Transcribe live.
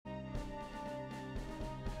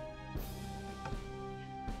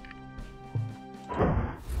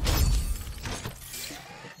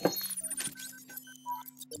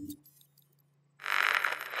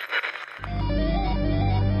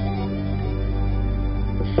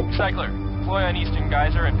Cycler, deploy on Eastern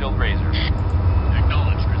Geyser and build Razor.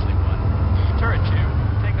 Acknowledge, Grizzly 1. Turret 2,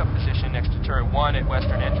 take up position next to Turret 1 at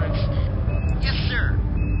Western entrance. Yes, sir.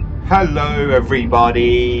 Hello,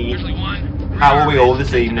 everybody. Grizzly 1. How are we all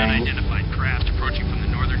this evening? Unidentified craft approaching from the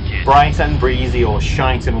northern canyon. Bright and breezy or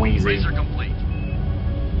shite and wheezy? Razor complete.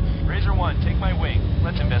 Razor 1, take my wing.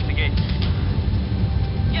 Let's investigate.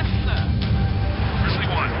 Yes, sir. Grizzly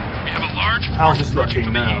 1, we have a large How's this force approaching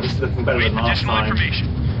looking from the now? east. It's looking better than Await last additional time.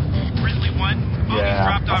 information. Grizzly 1, bogies Yeah,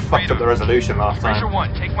 dropped I off fucked up the radar. resolution last Razor time.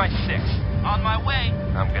 1, take my 6. On my way.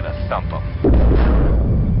 I'm gonna thump him.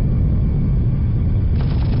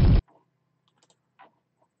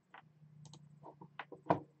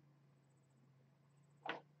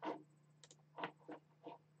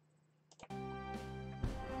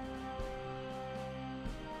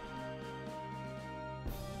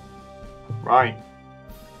 Right.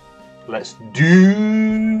 Let's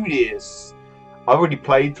do this. I've already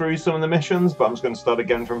played through some of the missions, but I'm just going to start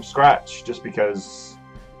again from scratch, just because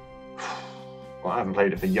well, I haven't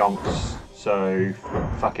played it for yonks, so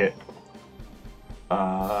fuck it.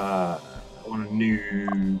 I want a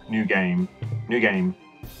new game. New game.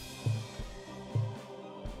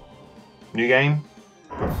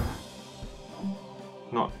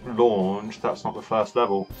 Not launch, that's not the first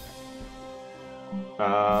level.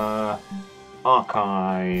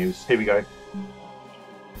 Archives. Here we go.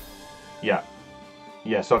 Yeah.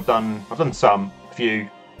 So I've done a few,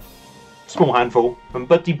 small handful, and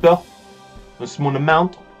buddy buff, a small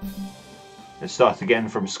amount. Let's start again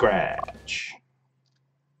from scratch.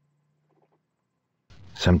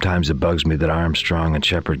 Sometimes it bugs me that Armstrong and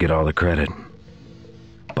Shepard get all the credit.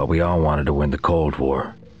 But we all wanted to win the Cold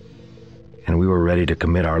War. And we were ready to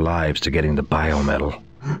commit our lives to getting the biometal.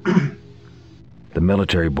 The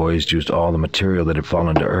military boys used all the material that had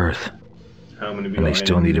fallen to Earth. How many And they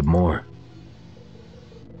still needed more.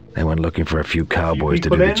 They went looking for a few cowboys to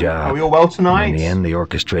do the job. Are we all well tonight? And in the end, they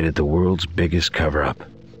orchestrated the world's biggest cover-up.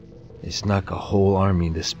 They snuck a whole army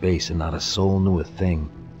into space and not a soul knew a thing.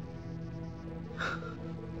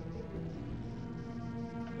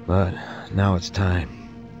 But now it's time.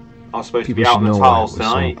 I was supposed People to be out should in the know why it tiles was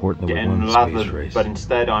so tonight, important that we getting won the space lathered, race. but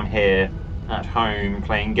instead I'm here at home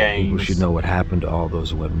playing games. People should know what happened to all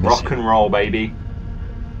those who went missing. Rock and roll, baby.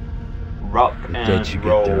 Rock The and dead should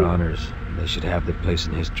roll. get their honors. They should have their place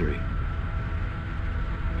in history.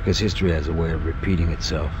 Because history has a way of repeating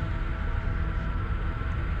itself.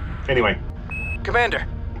 Anyway, Commander,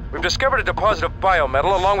 we've discovered a deposit of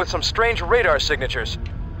biometal along with some strange radar signatures.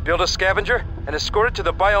 Build a scavenger and escort it to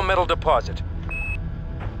the biometal deposit.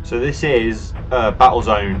 so this is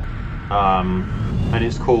Battlezone, and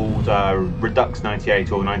it's called Redux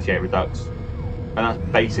 98 or 98 Redux, and that's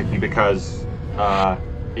basically because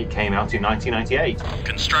it came out in 1998.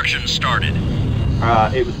 Construction started.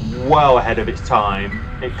 It was well ahead of its time.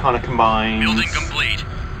 It kind of combines Building complete.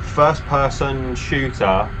 first-person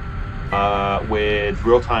shooter with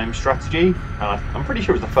real-time strategy, and I'm pretty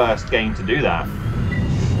sure it was the first game to do that.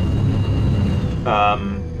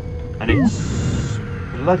 And it's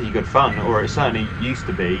bloody good fun, or it certainly used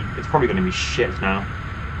to be. It's probably going to be shit now,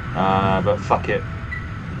 but fuck it.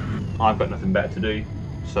 I've got nothing better to do,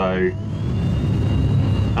 so,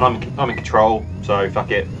 and I'm in control, so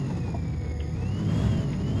fuck it.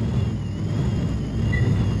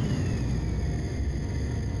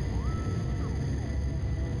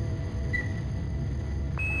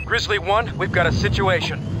 Grizzly 1, we've got a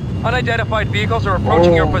situation. Unidentified vehicles are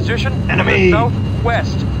approaching your position from enemy. the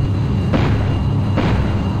southwest.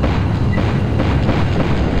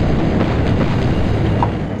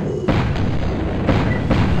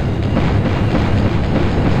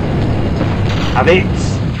 Have it!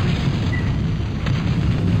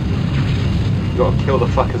 You gotta kill the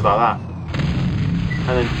fuckers like that.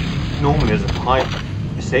 And then normally there's a pilot.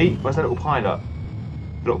 You see? Where's that little pilot?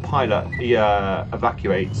 The little pilot, he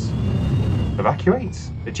evacuates. Evacuates?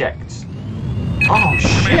 Ejects. Oh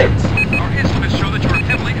shit! Our estimates show that you're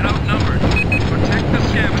heavily outnumbered. Protect the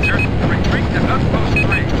scavenger and retreat to Outpost 3.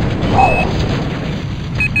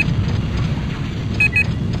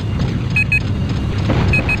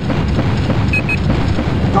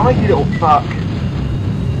 Die, you little fuck!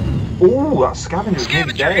 Ooh, that scavenger's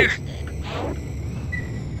nearly dead.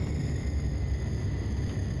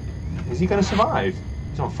 Is he gonna survive?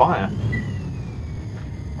 He's on fire.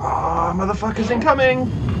 Ah, motherfuckers incoming!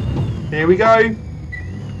 Here we go!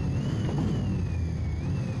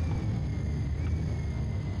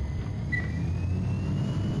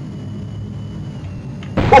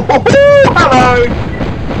 Hello!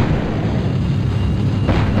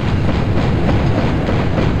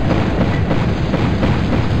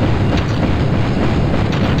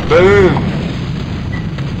 Boom!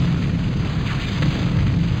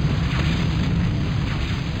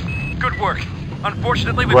 Good work.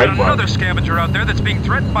 Unfortunately, we've Great got work. another scavenger out there that's being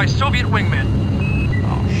threatened by Soviet wingmen.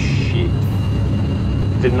 Oh shit.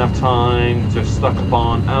 Didn't have time to stock up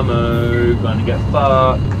on ammo, gonna get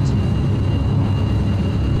fucked.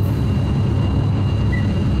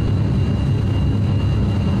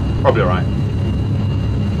 Probably alright.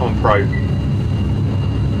 I'm pro.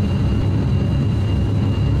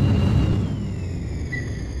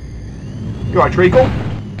 You alright, Treacle?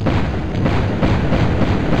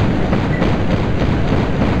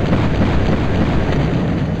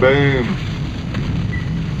 Boom.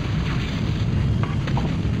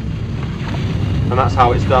 And that's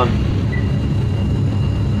how it's done.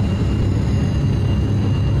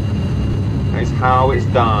 That is how it's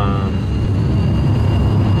done.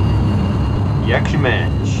 Yak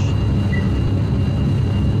match.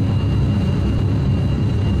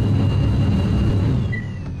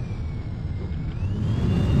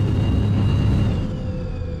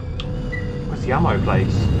 Where's the ammo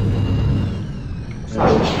place? What's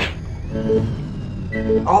that?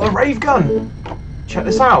 Oh, the rave gun! Check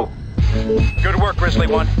this out. Good work, Grizzly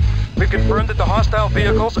One. We've confirmed that the hostile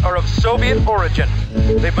vehicles are of Soviet origin.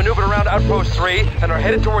 They've maneuvered around Outpost 3 and are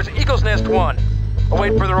headed towards Eagle's Nest 1.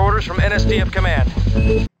 Await further orders from NSDF Command.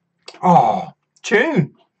 Oh,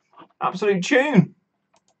 tune! Absolute tune!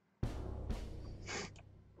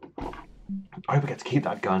 I hope we get to keep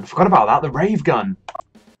that gun. Forgot about that, the rave gun.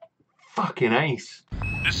 Fucking ace.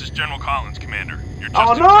 This is General Collins, Commander. You're just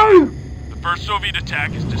Oh in no! time. The first Soviet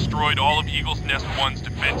attack has destroyed all of Eagle's Nest 1's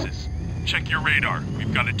defenses. Check your radar.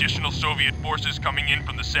 We've got additional Soviet forces coming in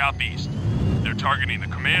from the southeast. They're targeting the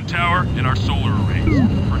command tower and our solar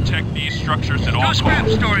arrays. Protect these structures at all costs. scrap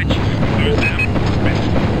storage. If we lose them, we're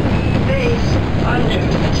finished. Base under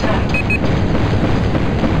attack.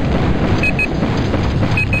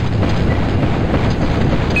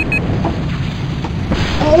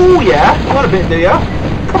 Oh yeah, you want a bit, do ya?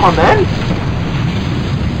 Come on then.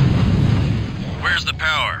 Where's the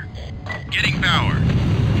power? Getting power.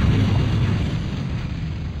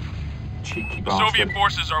 Cheeky The bastard. Soviet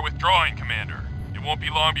forces are withdrawing, Commander. It won't be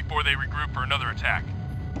long before they regroup for another attack.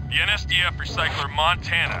 The NSDF recycler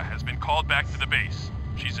Montana has been called back to the base.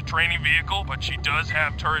 She's a training vehicle, but she does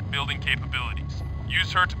have turret building capabilities.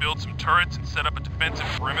 Use her to build some turrets and set up a defensive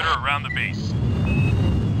perimeter around the base.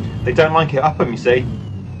 They don't like it up 'em, you see.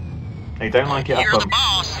 They don't like it You're up the 'em.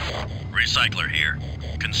 boss. Recycler here.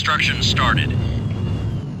 Construction started.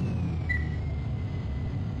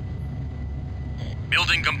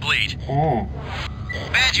 Building complete. Oh.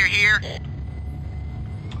 Badger here.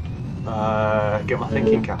 Get my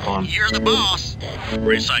thinking cap on. You're the boss.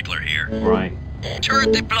 Recycler here. Right.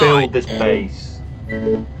 Turret Build deployed. this base.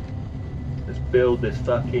 Let's build this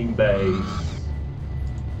fucking base.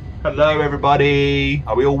 Hello everybody.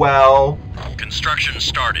 Are we all well? Construction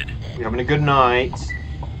started. We having a good night?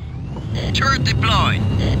 Turret deployed.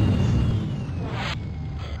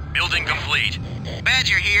 Building complete.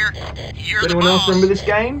 Badger here. You're Does the anyone else boss. remember this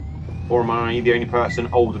game? Or am I the only person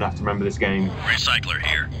old enough to remember this game? Recycler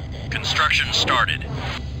here. Construction started.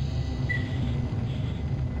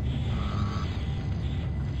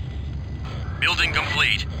 Building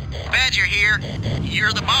complete. Badger here.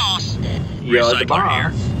 You're the boss. You're the Recycler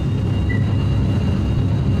boss.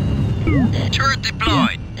 here. Turret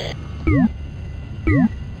deployed.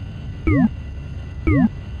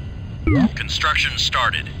 Construction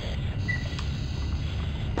started.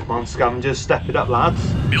 Come on, scavengers, step it up, lads.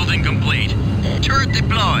 Building complete. Turret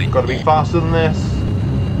deployed. Got to be faster than this.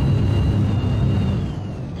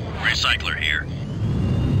 Recycler here.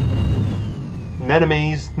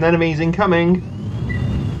 Enemies incoming.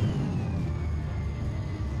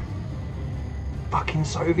 Fucking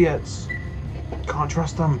Soviets. Can't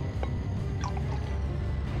trust them.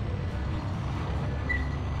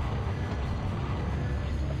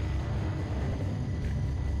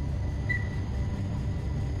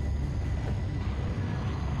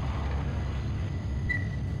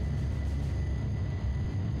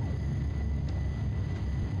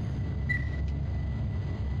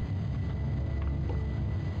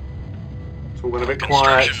 It's all been a bit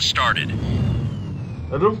quiet. Construction started.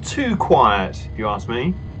 A little too quiet, if you ask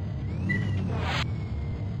me.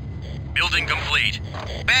 Building complete.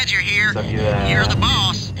 Badger here. What's up, you there? You're the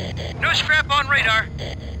boss. No scrap on radar.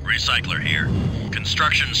 Recycler here.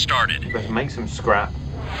 Construction started. Better make some scrap.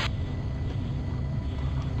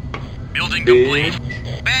 Building Bitch.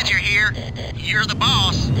 complete. Badger here. You're the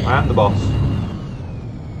boss. I am the boss.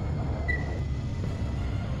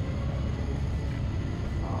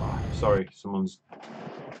 Oh, sorry, someone's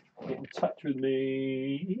Get in touch with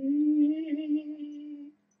me.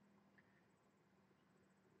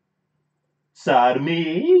 Side of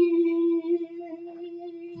me.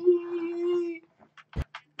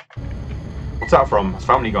 What's that from? It's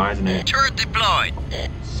Family Guy, isn't it? Turret deployed.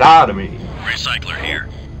 Side of me. Recycler here.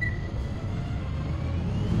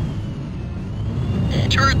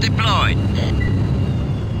 Turret deployed.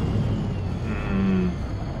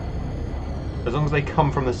 As long as they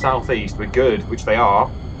come from the southeast, we're good, which they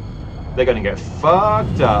are. They're going to get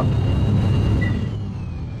fucked up.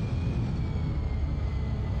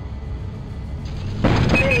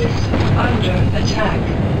 Base under attack.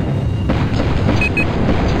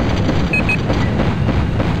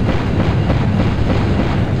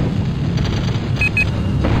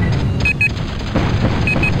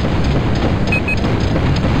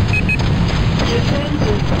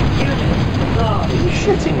 Defensive unit lost. Are you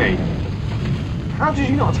shitting me? How did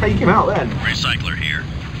you not take him out then? Recycler here.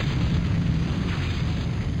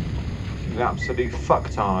 You absolute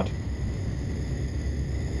fucktard.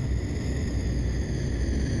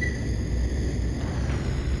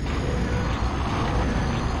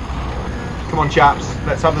 Come on, chaps,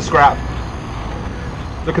 let's have the scrap.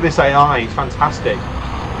 Look at this AI, it's fantastic.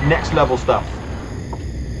 Next level stuff.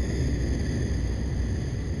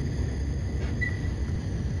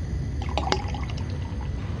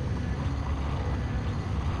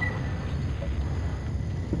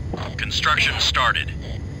 Construction started.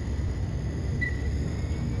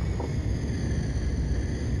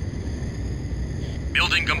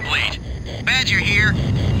 Building complete. Badger here.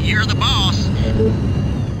 You're the boss.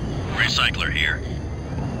 Recycler here.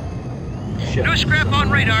 Shit. No scrap on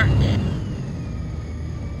radar.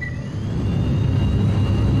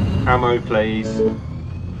 Ammo, please.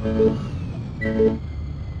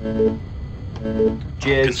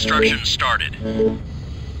 Jizz. Construction started.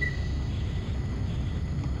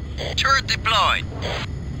 Turret deployed.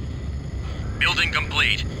 Building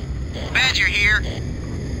complete. Badger here.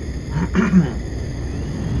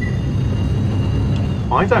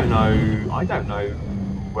 I don't know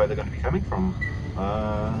where they're going to be coming from.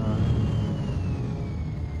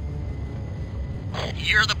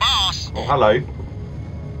 You're the boss. Oh, hello.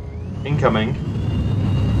 Incoming.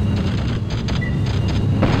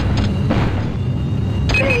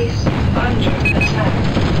 Base under attack.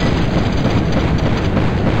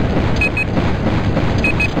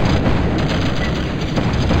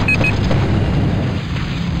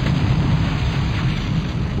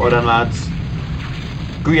 Well done, lads.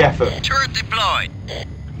 Good effort. Turret deployed. It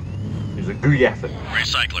was a good effort.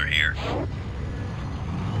 Recycler here.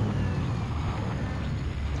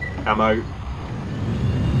 Ammo.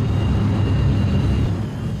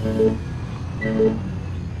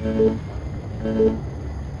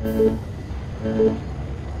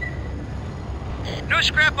 No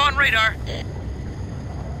scrap on radar.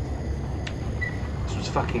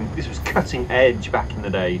 This was cutting edge back in the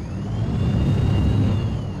day.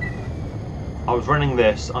 I was running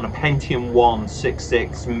this on a Pentium 1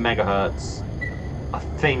 66 megahertz. I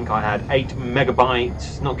think I had 8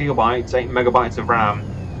 megabytes, not gigabytes, 8 megabytes of RAM.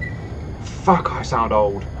 Fuck, I sound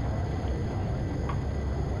old.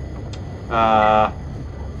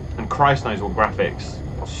 And Christ knows what graphics.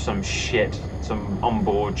 Some shit, some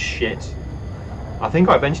onboard shit. I think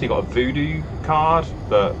I eventually got a Voodoo card,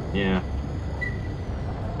 but yeah.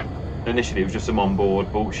 Initially it was just some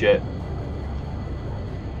onboard bullshit.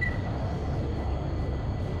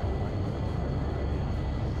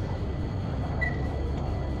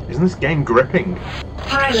 Isn't this game gripping?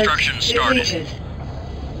 Pilot Construction started. defeated.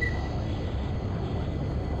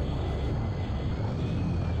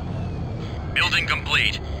 Building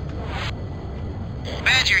complete.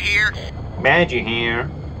 Badger here. Badger here.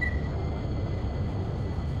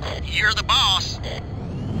 You're the boss.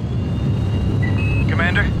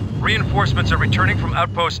 Commander, reinforcements are returning from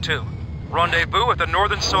Outpost 2. Rendezvous at the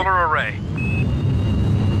Northern Solar Array.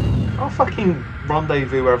 I'll fucking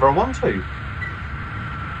rendezvous wherever I want to.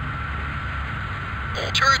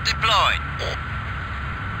 Turret deployed.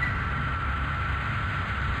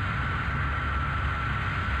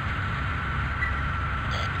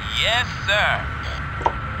 Yes, sir.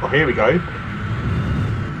 Oh, here we go.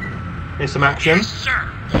 Here's some action. Yes, sir.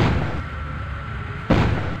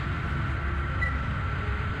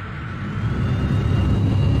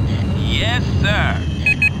 Yes, sir.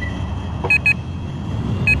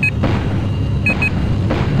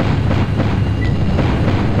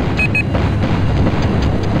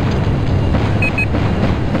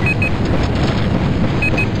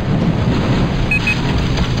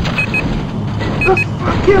 What the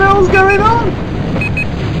fucking hell's going on?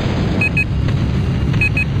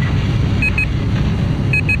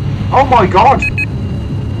 Oh my god!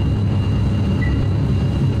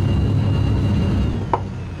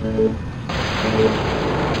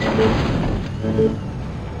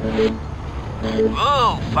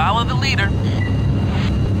 Whoa, follow the leader.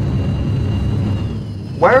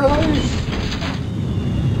 Where are those?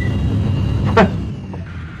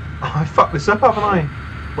 I fucked this up, haven't I?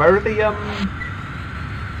 Where are the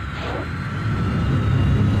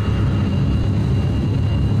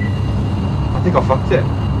I think I fucked it.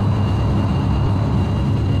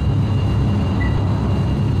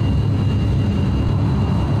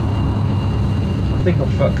 I think I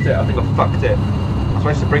fucked it. I'm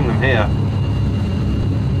supposed to bring them here.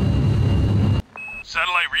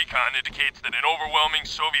 Satellite recon indicates that an overwhelming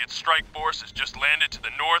Soviet strike force has just landed to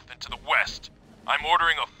the north and to the west. I'm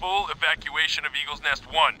ordering a full evacuation of Eagle's Nest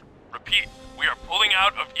 1. Repeat, we are pulling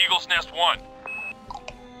out of Eagle's Nest 1.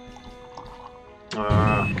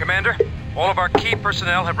 Commander, all of our key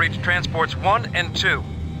personnel have reached transports 1 and 2.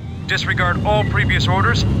 Disregard all previous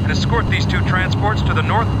orders and escort these 2 transports to the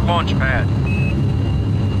north launch pad.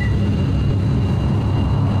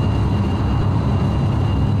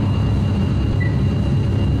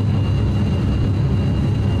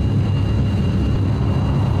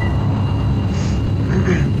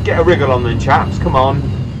 Get a wriggle on then, chaps, come on.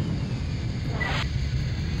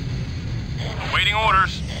 Awaiting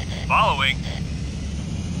orders. Following.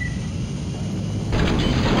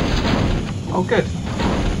 Oh, good.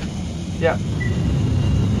 Yeah.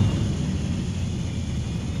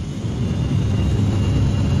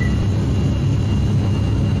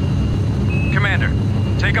 Commander,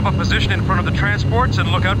 take up a position in front of the transports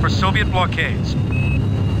and look out for Soviet blockades.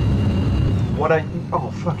 What a...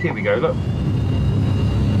 Oh, fuck, here we go, look.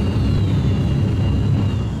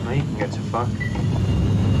 Now you can get to fuck.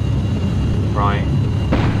 Right.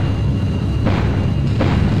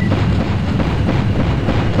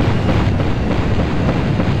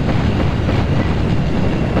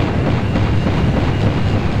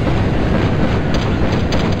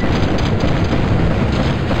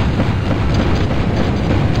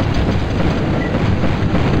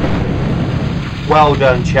 Well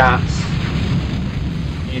done, chaps.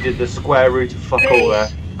 You did the square root of fuck all there.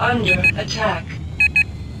 Base under attack.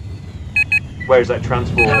 Where's that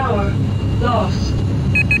transport? Power lost.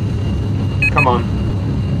 Come on.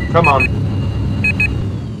 Come on.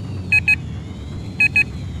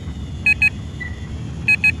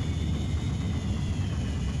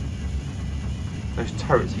 Those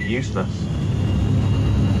turrets are useless.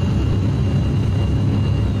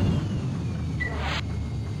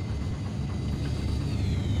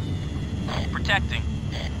 Protecting.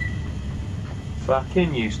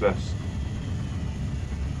 Fucking useless.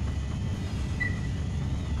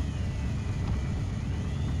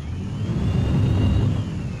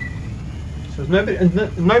 So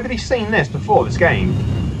nobody's seen this before, this game?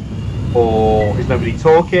 Or is nobody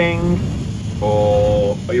talking?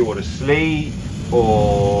 Or are you all asleep?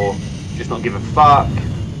 Or just not give a fuck?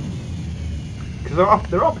 Because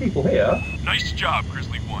there are people here. Nice job,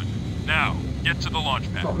 Grizzly 1. Now, get to the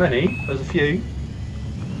launch pad. Not many, there's a few.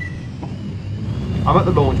 I'm at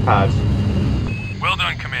the launch pad. Well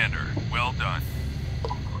done, Commander. Well done.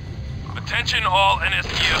 Attention all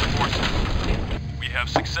NSDF forces. We have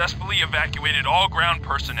successfully evacuated all ground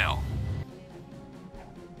personnel.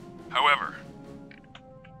 However,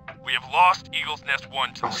 we have lost Eagle's Nest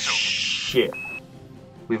 1 to the Oh Soviets. shit.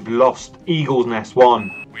 We've lost Eagle's Nest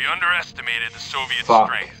 1. We underestimated the Soviet Fuck.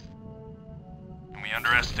 strength. And we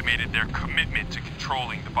underestimated their commitment to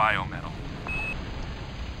controlling the biometal.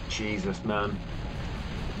 Jesus, man.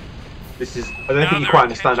 This is... I don't Now think you their quite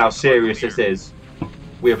understand how intentions are serious this clear. is.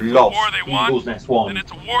 We have War lost they want, Eagle's Nest then 1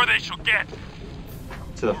 it's a war they shall get.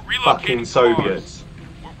 to the We're relocating fucking to Mars, Soviets.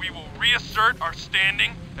 where we will reassert our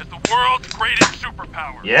standing as the world's greatest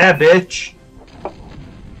superpower. Yeah, bitch!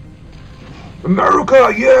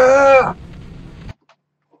 America, yeah!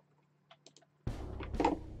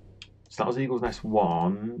 So that was Eagle's Nest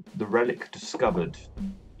 1. The relic discovered.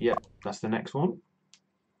 Yep, that's the next one.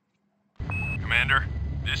 Commander,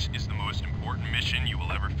 this is the most important mission you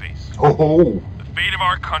will ever face. Oh! The fate of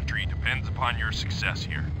our country depends upon your success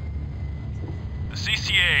here. The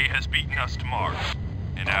CCA has beaten us to Mars,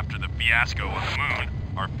 and after the fiasco on the moon,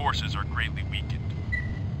 our forces are greatly weakened.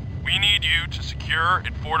 We need you to secure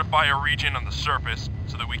and fortify a region on the surface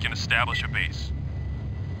so that we can establish a base.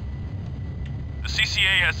 The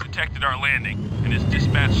CCA has detected our landing and has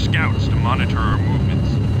dispatched scouts to monitor our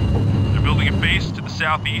movements. They're building a base to the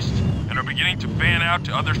southeast and are beginning to fan out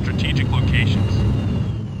to other strategic locations.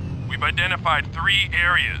 We've identified 3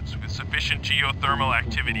 areas with sufficient geothermal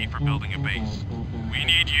activity for building a base. We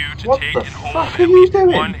need you to What take the and hold fuck at are you least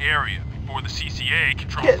doing? one area before the CCA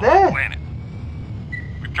controls Get the whole there. planet.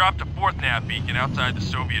 We've dropped a fourth nav beacon outside the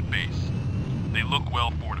Soviet base. They look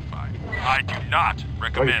well fortified. I do not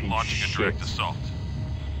recommend Dopey launching a direct shit. assault.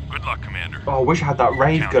 Good luck, Commander. Oh, I wish I had that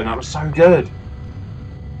rave Count gun. on That you. was so good.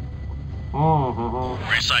 Oh,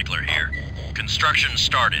 Recycler here. Construction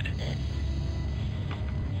started.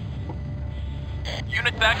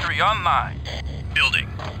 Unit factory online. Building.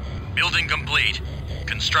 Building complete.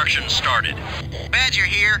 Construction started. Badger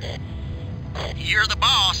here. You're the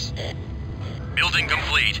boss. Building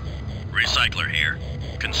complete. Recycler here.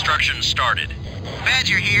 Construction started.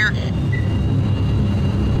 Badger here.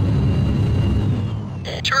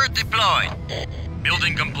 Turret deployed.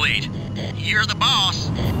 Building complete. You're the boss.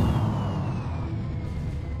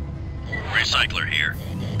 Recycler here.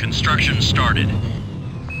 Construction started.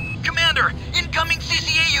 Commander, incoming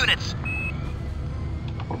CCA units.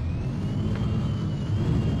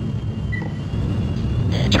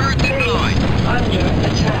 Turret deployed. Under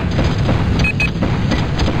attack.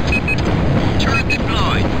 Turret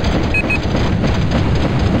deployed.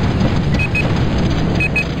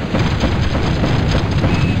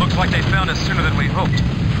 Looks like they found us sooner than we hoped.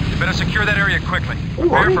 You better secure that area quickly.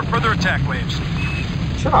 Prepare Alright. for further attack waves.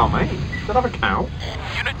 chill out, mate. Don't have a cow.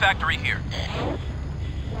 Unit factory here.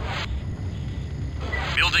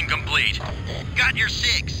 Building complete. Got your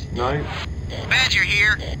 6. No. Badger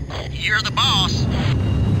here. You're the boss.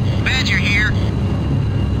 Badger here.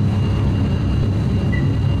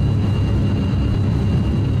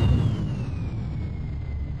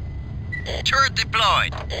 Turret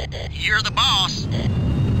deployed. You're the boss.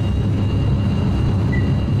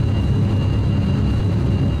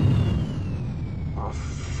 Oh, I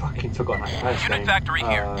fucking forgot that first Unit name. factory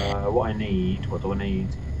here. What I need? What do I need?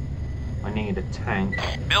 I need a tank.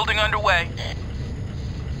 Building underway.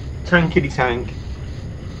 Tankity tank.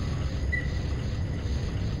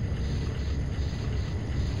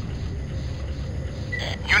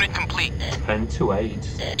 Unit complete. 10 to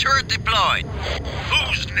 8. Turret deployed.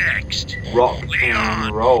 Who's next? Rock Lead and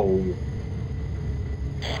on. roll.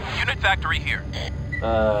 Unit factory here.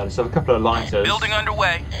 So a couple of lighters Building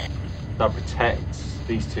underway. that protect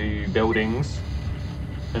these two buildings.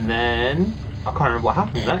 And then I can't remember what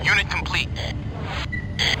happens next. Unit complete.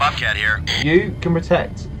 Bobcat here. You can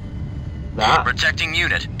protect that. Protecting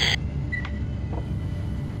unit.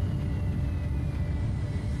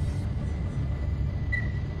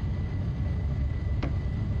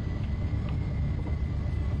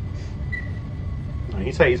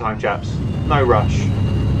 You take your time, chaps. No rush.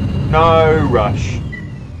 No rush.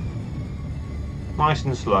 Nice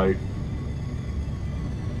and slow.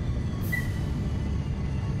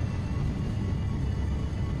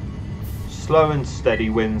 Slow and steady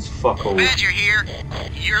wins fuck all. Badger here.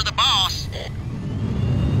 You're the boss.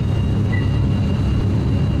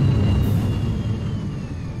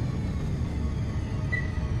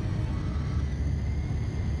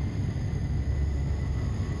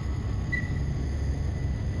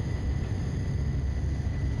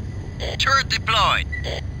 Turret deployed.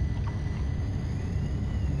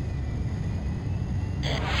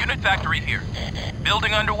 Unit factory here.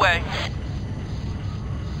 Building underway.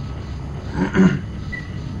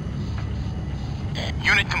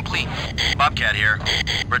 Unit complete. Bobcat here.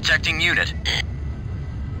 Protecting unit.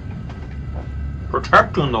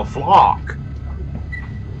 Protecting the flock.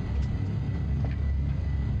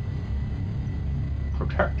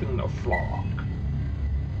 Protecting the flock.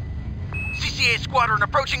 CCA squadron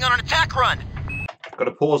approaching on an attack run.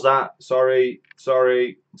 Gotta pause that. Sorry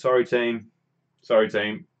team. Sorry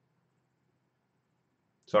team.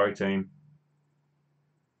 Sorry team.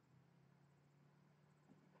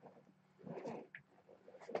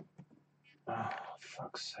 Oh,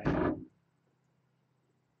 fuck's sake.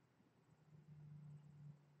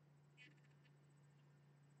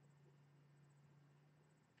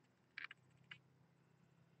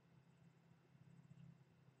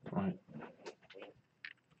 Right.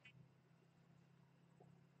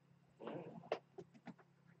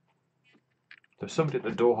 There's somebody at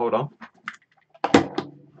the door, hold on.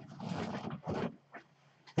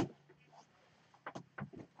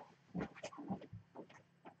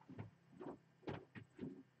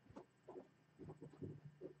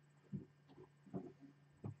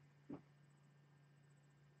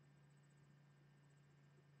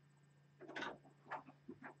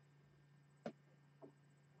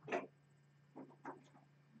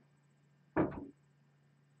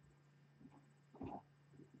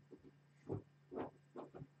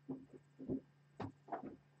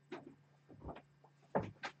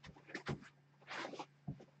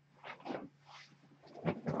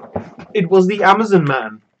 It was the Amazon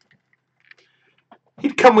man.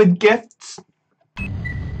 He'd come with gifts.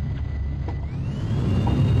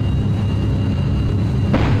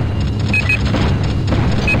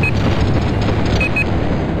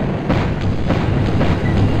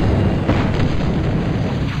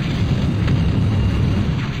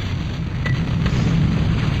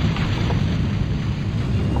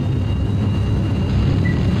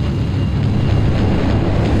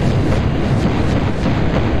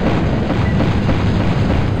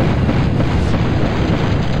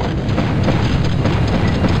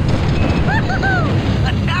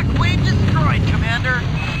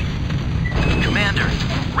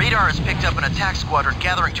 Attack squadron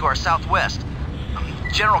gathering to our southwest.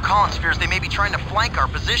 General Collins fears they may be trying to flank our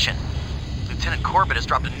position. Lieutenant Corbett has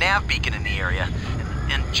dropped a nav beacon in the area,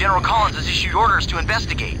 and General Collins has issued orders to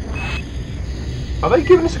investigate. Are they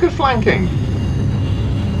giving us a good flanking?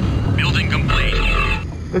 Building complete.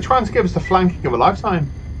 They're trying to give us the flanking of a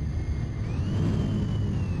lifetime.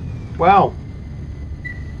 Well,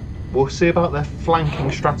 we'll see about their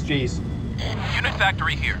flanking strategies. Unit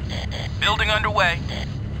factory here. Building underway.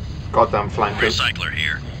 Goddamn flankers. Recycler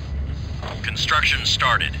here. Construction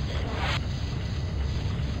started.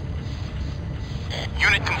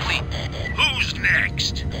 Unit complete. Who's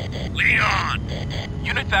next? Lead on.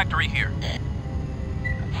 Unit factory here.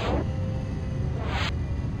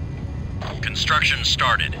 Construction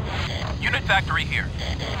started. Unit factory here.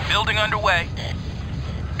 Building underway.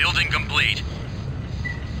 Building complete.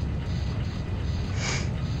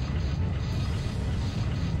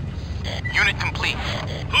 Unit complete.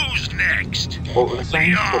 Who's next? What were they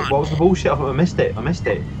saying? What was the bullshit? I missed it. I missed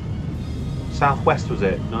it. Southwest was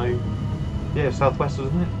it? No. Yeah, southwest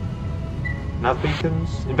wasn't it? Nav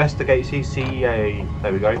beacons. Investigate CCA.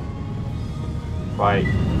 There we go. Right.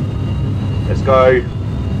 Let's go.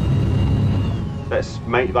 Let's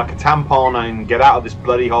make like a tampon and get out of this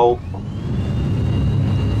bloody hole.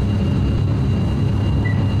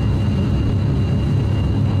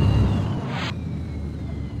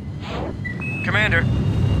 Commander,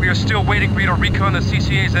 we are still waiting for you to recon the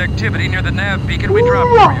CCA's activity near the nav beacon we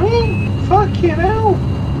dropped for you. Fucking hell!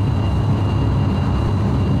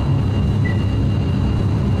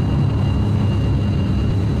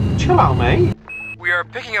 Chill out, mate. We are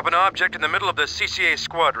picking up an object in the middle of the CCA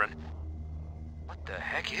squadron. What the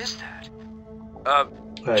heck is that?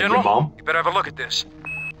 General, Mom. you better have a look at this.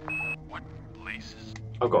 What places?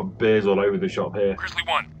 I've got beers all over the shop here. Grizzly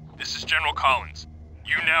 1, this is General Collins.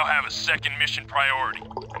 You now have a second mission priority.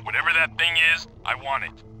 Whatever that thing is, I want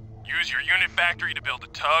it. Use your unit factory to build a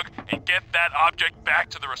tug and get that object back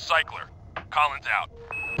to the recycler. Collins out.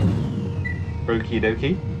 Okie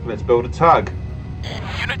dokie. Let's build a tug.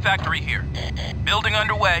 Unit factory here. Building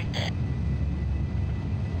underway.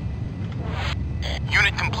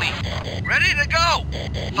 Unit complete. Ready to go!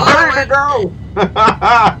 Ready to go!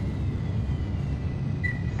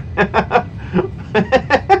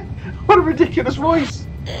 What a ridiculous voice!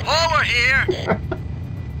 Over here!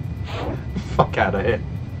 Fuck out of here.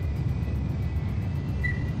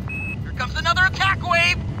 Here comes another attack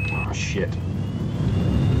wave! Oh shit.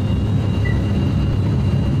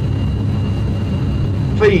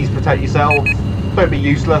 Please protect yourself. Don't be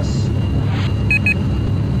useless.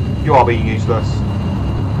 You are being useless.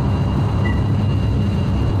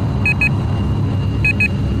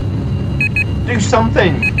 Do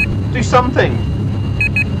something! Do something!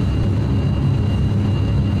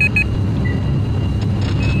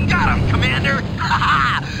 Got him, Commander!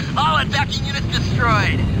 All attacking units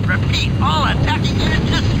destroyed! Repeat, all attacking units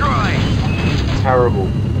destroyed! Terrible.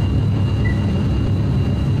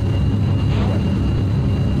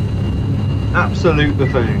 Absolute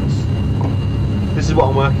buffoons. This is what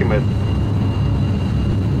I'm working with.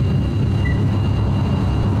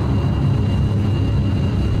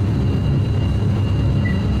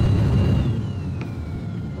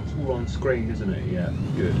 It's all on screen, isn't it? Yeah.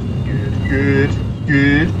 Good. Good. Good.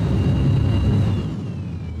 Good.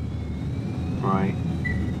 Right.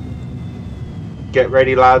 Get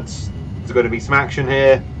ready, lads. There's going to be some action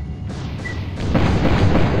here.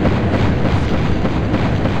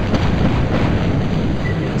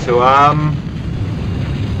 So I'm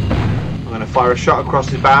going to fire a shot across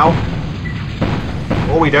his bow.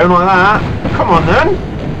 Oh, we don't like that. Come on then.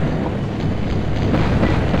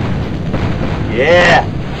 Yeah.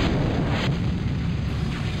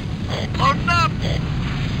 Loading up!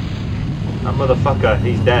 That motherfucker,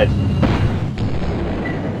 he's dead.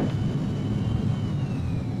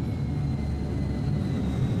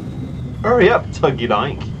 Hurry up, Tuggy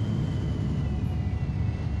like.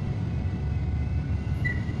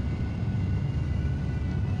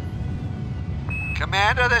 Commander?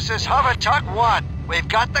 Commander, this is Hover Tug 1. We've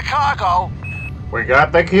got the cargo. We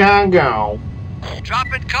got the cargo.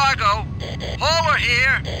 Dropping cargo. Hauler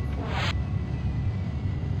here.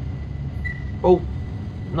 Oh,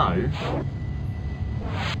 no.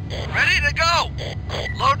 Ready to go.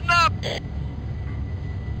 Loading up.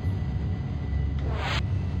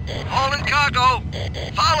 Hauling cargo.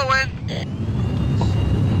 Following.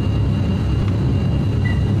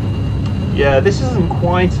 Yeah, this isn't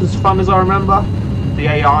quite as fun as I remember. The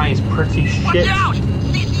AI is pretty shit. Watch out!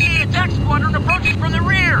 CCA attack squadron approaching from the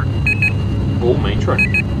rear! Oh, matron.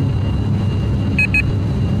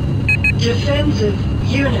 Defensive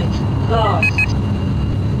unit lost.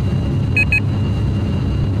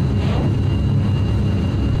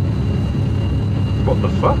 What the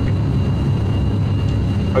fuck?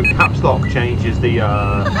 Oh, caps lock changes the,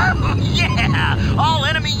 Yeah! All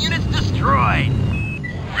enemy units destroyed!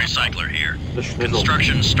 Recycler here. the schnizzle.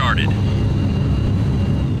 Construction started.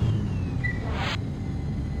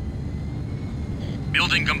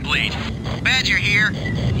 Building complete. Badger here.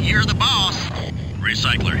 You're the boss.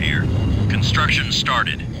 Recycler here. Construction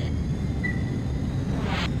started.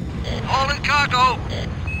 Hauling cargo.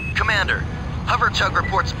 Commander, Hover Tug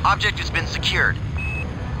reports object has been secured.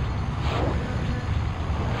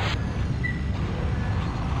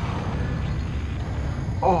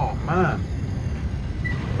 Oh, man.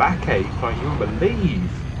 Backache like you wouldn't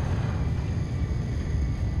believe.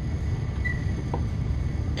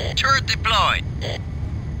 Turret deployed.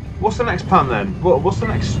 What's the next plan then? What's the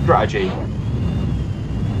next strategy?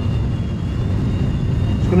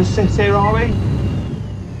 Just gonna sit here, are we?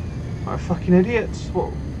 Like fucking idiots.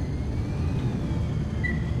 What?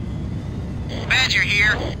 Badger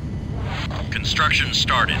here. Construction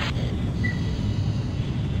started.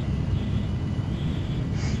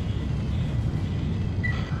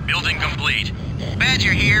 Building complete.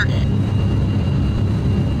 Badger here.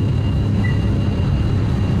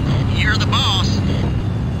 You're the boss.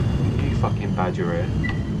 You fucking badger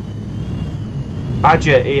here.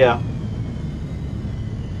 Badger here.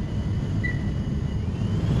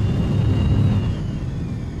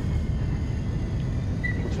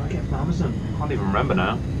 What did I get from Amazon? I can't even remember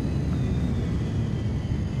now.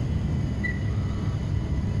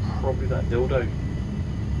 Probably that dildo.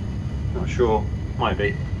 Not sure. Might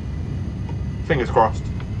be. Fingers crossed.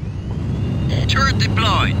 Turret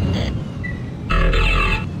deployed.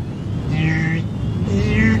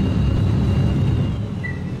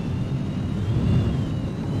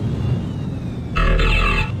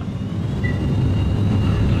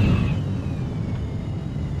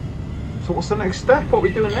 So what's the next step? What are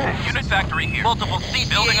we doing next? Unit factory here. Multiple CCA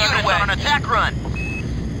Building units underway. on an attack run.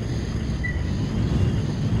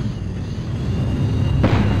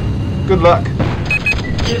 Good luck.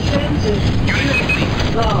 Defensive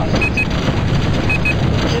unit lost.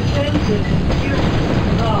 Defensive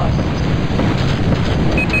unit lost.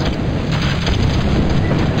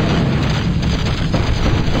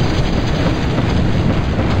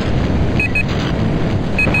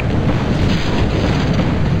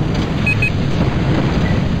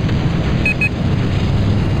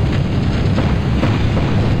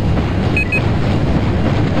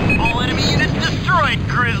 All enemy units destroyed,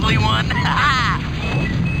 Grizzly One.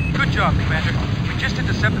 Good job, Commander. We just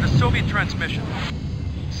intercepted a Soviet transmission.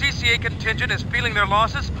 CCA contingent is feeling their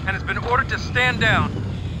losses and has been ordered to stand down.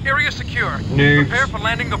 Area secure. Noobs. Prepare for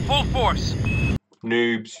landing the full force.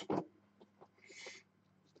 Noobs.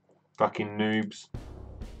 Fucking noobs.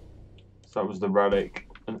 So that was the relic.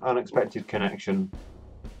 An unexpected connection.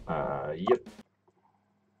 Yep.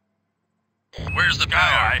 Where's the AI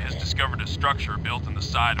power? has discovered a structure built in the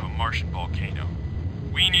side of a Martian volcano.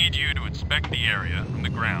 We need you to inspect the area from the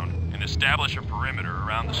ground and establish a perimeter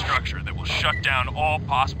around the structure that will shut down all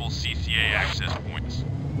possible CCA access points.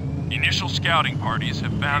 Initial scouting parties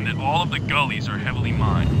have found that all of the gullies are heavily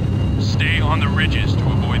mined. Stay on the ridges to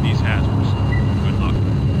avoid these hazards. Good luck.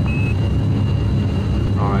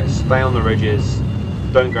 Alright, stay on the ridges.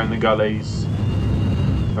 Don't go in the gullies.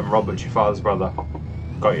 And Robert's your father's brother.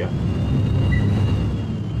 Got ya.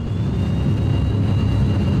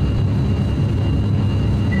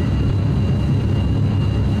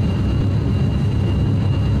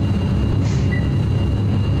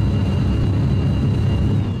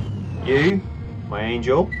 You, my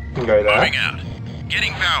angel, can go there. Moving out.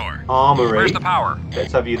 Getting power. Armory. Where's the power?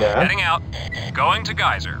 Let's have you there. Heading out. Going to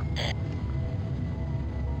geyser.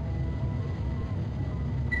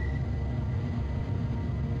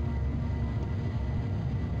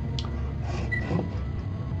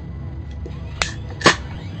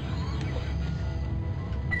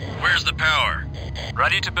 Where's the power?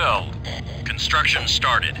 Ready to build. Construction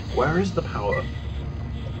started. Where is the power?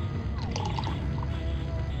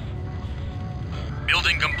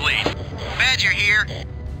 Badger here.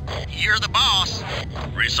 You're the boss.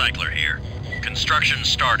 Recycler here. Construction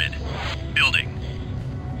started. Building.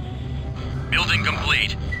 Building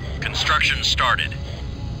complete. Construction started.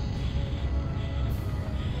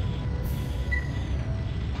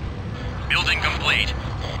 Building complete.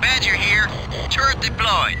 Badger here. Turret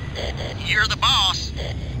deployed. You're the boss.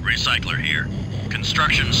 Recycler here.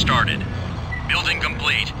 Construction started. Building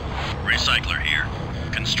complete. Recycler here.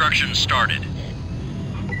 Construction started.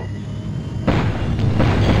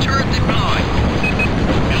 Turret deployed.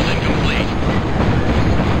 Building complete.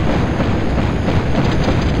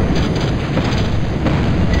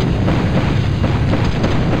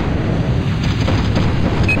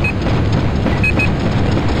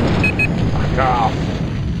 Fuck off.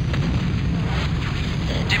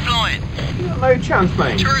 Deploying. You got no chance,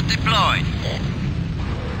 mate. Turret deployed.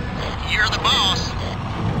 You're the boss.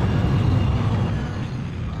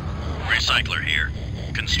 Recycler here.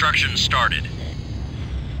 Construction started.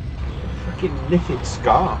 Fucking knitted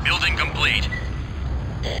scarf. Building complete.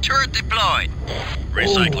 Turret deployed.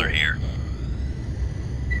 Recycler here.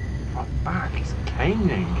 My back is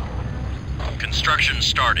caning. Construction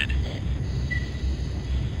started.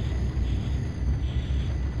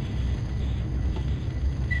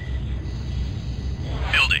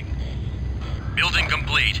 Building. Building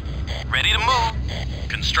complete. Ready to move.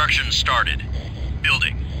 Construction started.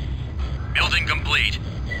 Building. Building complete.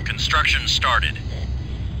 Construction started.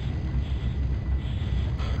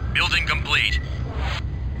 Building complete.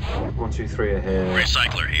 1, 2, 3 ahead.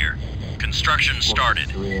 Recycler here. Construction started.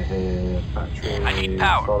 1, 2, 3 ahead. Factory. I need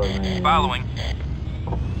power. Follow me. Following.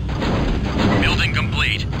 Building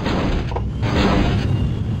complete.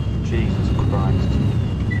 Jesus Christ.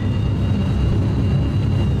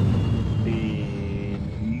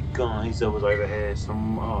 The guys that was over here.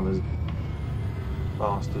 Some. Oh, there's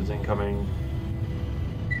bastards incoming.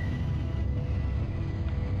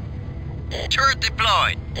 Turret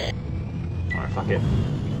deployed. Alright, fuck it.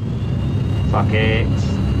 Fuck it.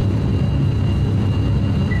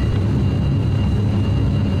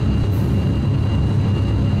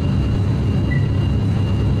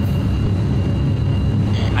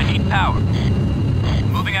 I need power.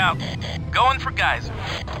 Moving out. Going for geyser.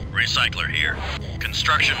 Recycler here.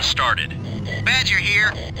 Construction started. Badger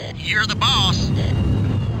here. You're the boss.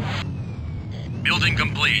 Building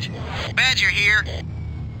complete. Badger here.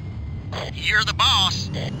 You're the boss.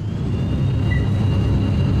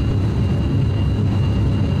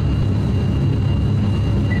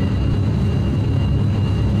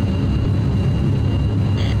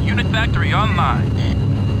 Unit factory online.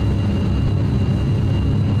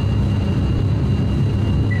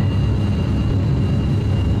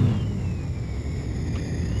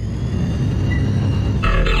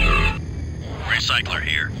 Recycler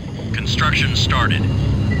here. Construction started.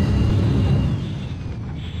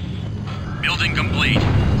 Building complete.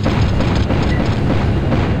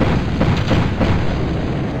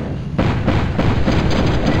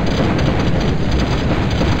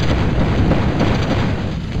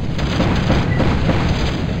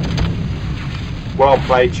 Well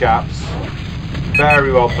played, chaps.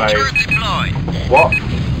 Very well played. Turret deployed. What?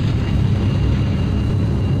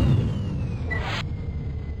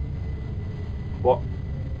 What?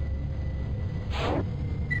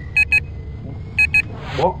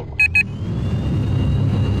 What?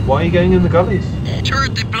 Why are you going in the gullies?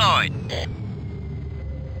 Turret deployed.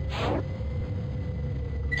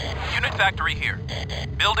 Unit factory here.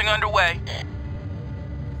 Building underway.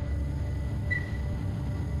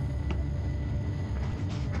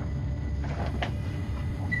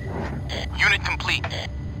 Unit complete.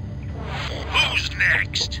 Who's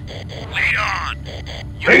next? Lead on.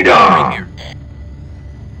 Unit Lead factory on! here.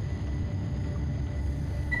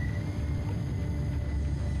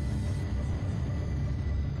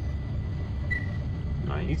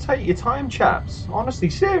 No, you take your time, chaps. Honestly,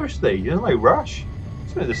 seriously, there's no rush.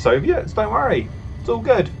 It's not the Soviets, don't worry. It's all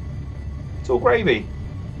good. It's all gravy.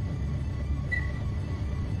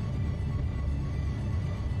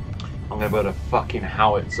 I'm gonna build a fucking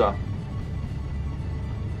howitzer.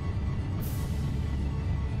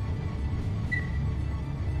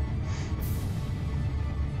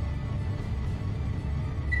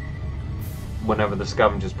 Whenever the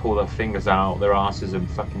scavengers pull their fingers out their asses and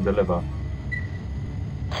fucking deliver.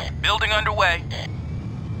 Building underway.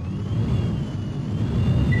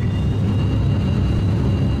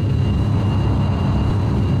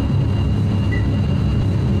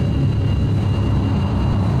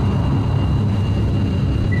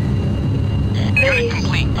 Unit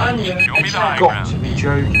complete. Under Show me the attack. high Got ground. to be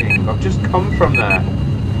joking. I've just come from there.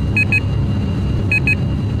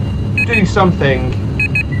 Do something.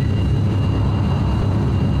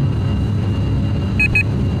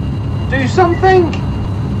 Do something!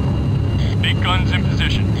 Big guns in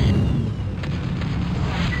position.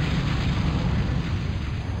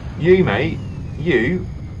 You, mate. You.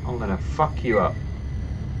 I'm gonna fuck you up.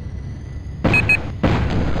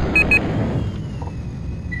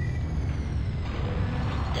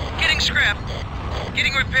 Getting scrap.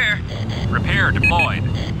 Getting repair. Repair deployed.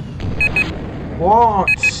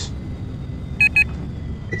 What?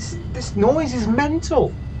 This noise is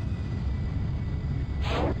mental.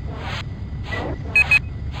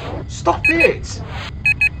 Stop it!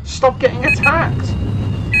 Stop getting attacked!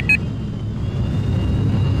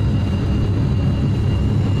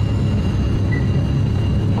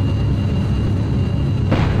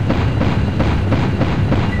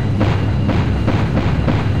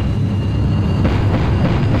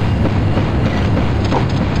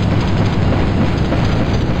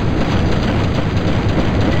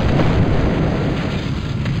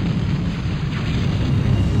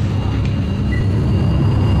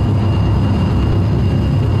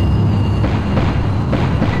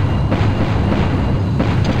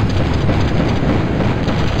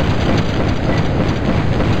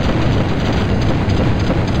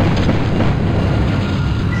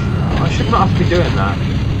 Not have to be doing that.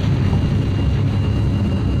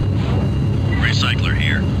 Recycler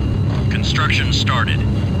here. Construction started.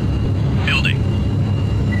 Building.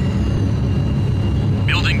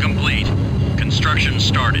 Building complete. Construction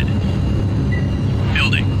started.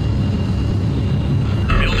 Building.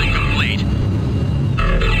 Building complete.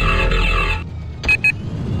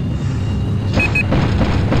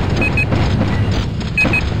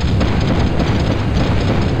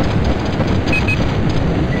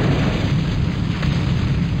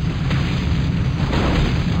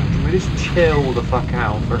 Chill the fuck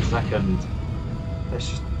out for a second. Let's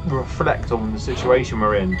just reflect on the situation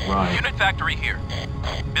we're in. Right. Unit factory here.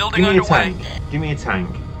 Building Give me a underway. tank. Give me a tank.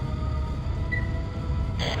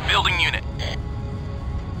 Building unit.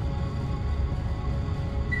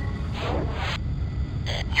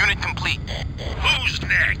 Unit complete. Who's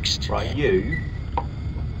next? Right, you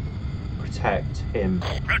protect him.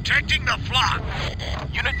 Protecting the flock.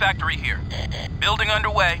 Unit factory here. Building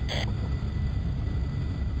underway.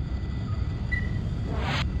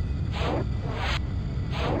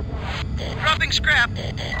 Dropping scrap.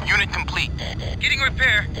 Unit complete. Getting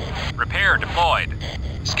repair. Repair deployed.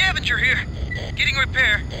 Scavenger here. Getting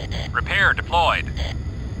repair. Repair deployed.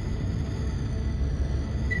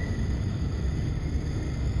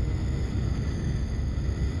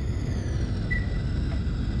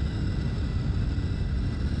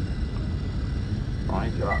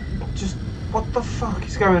 Right, just what the fuck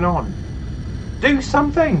is going on? Do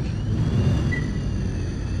something!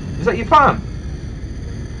 Is that your plan?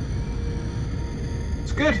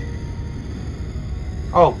 It's good.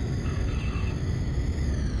 Oh.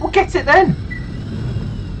 Well, get it then!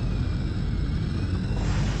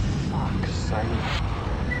 Fuck's sake.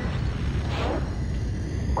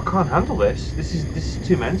 I can't handle this. This is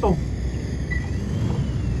too mental.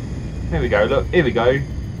 Here we go, look, here we go.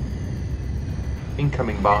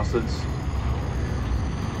 Incoming bastards.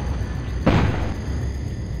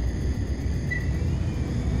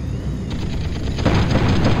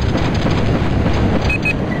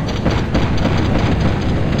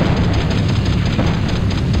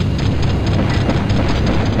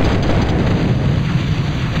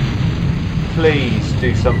 Please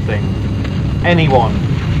do something.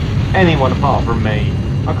 Anyone apart from me.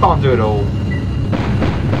 I can't do it all.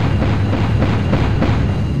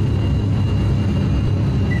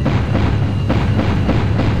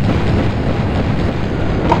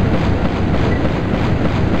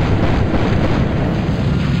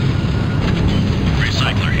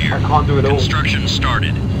 Recycler here. I can't do it all. Construction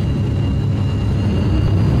started.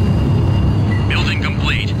 Building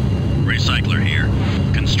complete. Recycler here.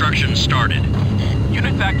 Construction started.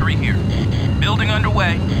 Unit factory here. Building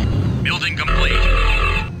underway. Building complete.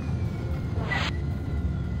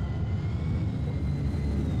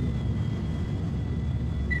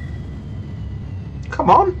 Come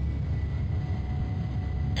on.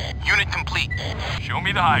 Unit complete. Show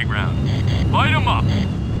me the high ground. Light 'em up.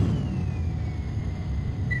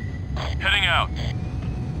 Heading out.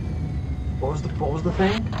 What was the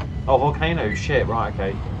thing? Oh, volcano. Shit. Right.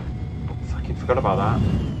 Okay. Fucking forgot about that.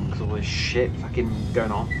 Because all this shit fucking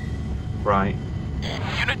going on. Right.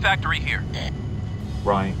 Unit factory here.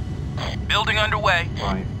 Right. Building underway.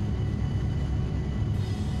 Right.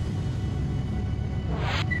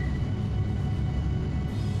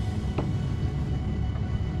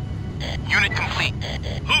 Unit complete.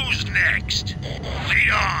 Who's next?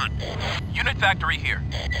 Lead on. Unit factory here.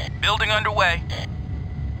 Building underway.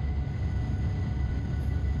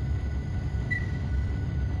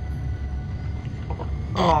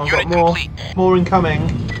 Oh, I've got Unit more. complete. More incoming.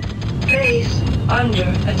 Base under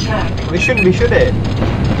attack. Well, it shouldn't be, should it?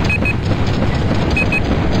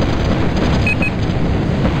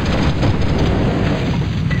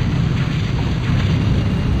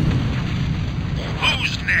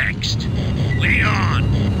 Who's next? Leon!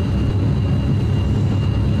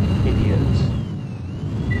 Idiots.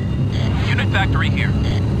 Unit factory here.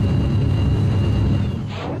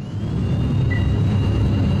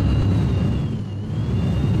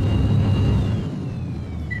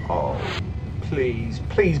 Oh, please,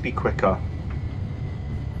 please be quicker.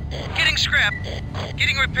 Getting scrap.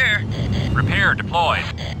 Getting repair. Repair deployed.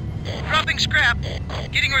 Dropping scrap.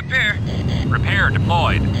 Getting repair. Repair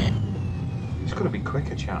deployed. It's got to be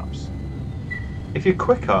quicker, chaps. If you're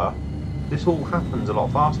quicker, this all happens a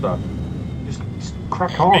lot faster. Just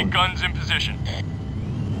crack Big on. guns in position.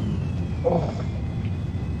 Oh.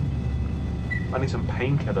 I need some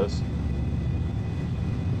painkillers.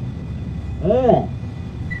 Oh.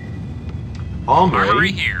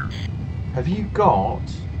 Armory here. Have you got?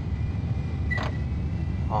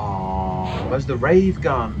 Oh, where's the rave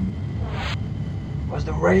gun? Where's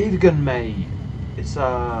the rave gun, mate? It's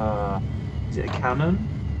is it a cannon?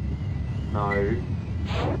 No.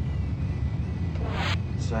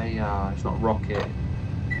 It's a it's not a rocket.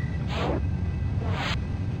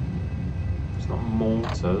 It's not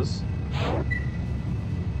mortars. I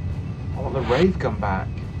want the rave gun back.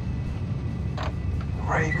 The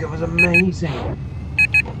rave gun was amazing.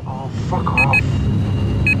 Oh, fuck off.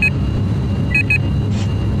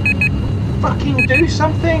 Fucking do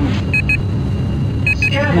something!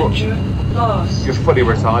 Scavenger lost. You're fully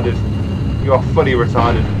retarded. You are fully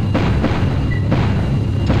retarded.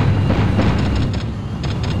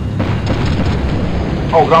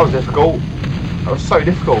 Oh, that was difficult. That was so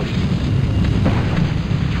difficult.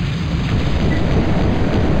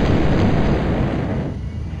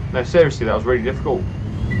 No, seriously, that was really difficult.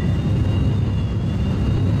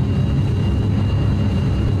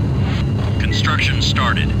 Construction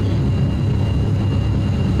started.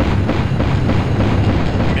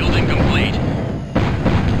 Building complete.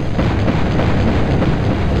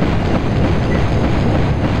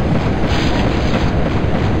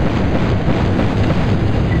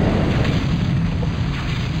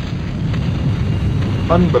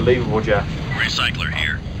 Unbelievable, Jeff. Recycler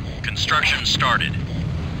here. Construction started.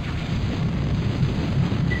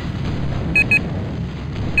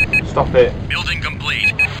 Stop it. Building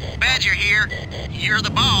complete. Badger here. You're the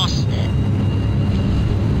boss.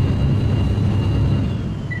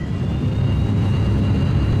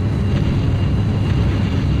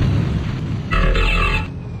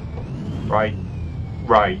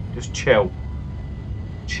 Right. Just chill.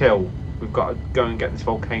 Chill. We've got to go and get this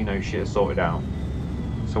volcano shit sorted out.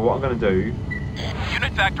 So what I'm going to do...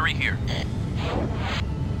 Unit factory here.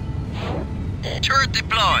 Turret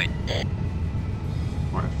deployed.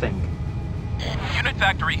 Right, think. Unit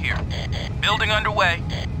factory here. Building underway.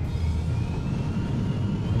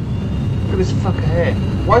 Look at this fucker here.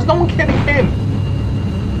 Why is no one killing him?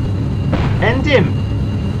 End him.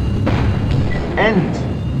 End.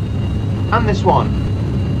 And this one.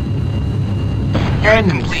 End.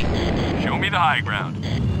 Complete. Show me the high ground.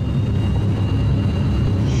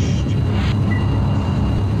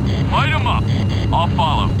 Light them up. I'll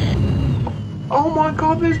follow. Oh my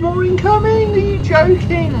god, there's more incoming! Are you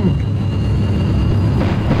joking?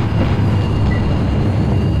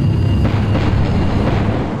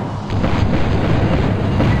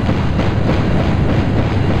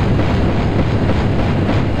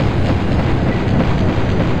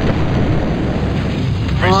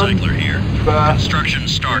 Recycler here. Construction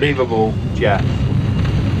started. Unbelievable, Jeff.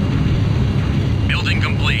 Building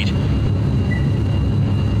complete.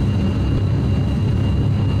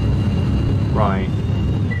 Right.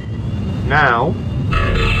 Now,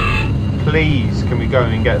 please, can we go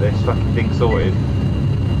and get this fucking thing sorted?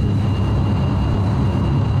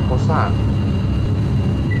 What's that?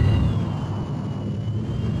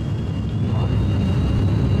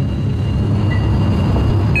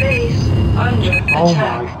 Base under Oh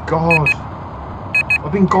attack. my god.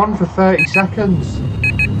 I've been gone for 30 seconds.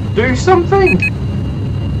 Do something!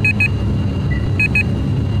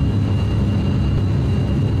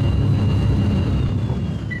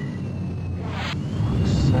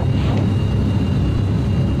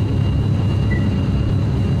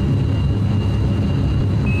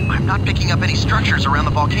 I'm not picking up any structures around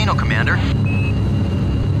the volcano, Commander.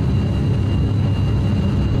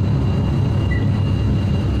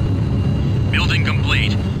 Building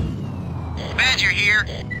complete. Badger here.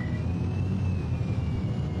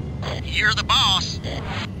 You're the boss.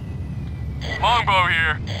 Longbow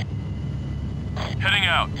here. Heading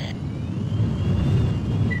out.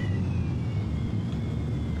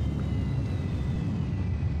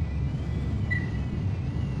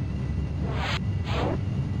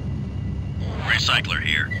 Recycler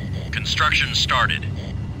here. Construction started.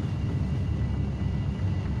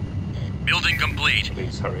 Building complete.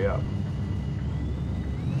 Please hurry up.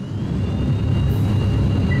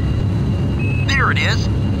 There it is.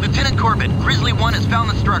 Lieutenant Corbett, Grizzly 1 has found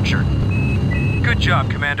the structure. Good job,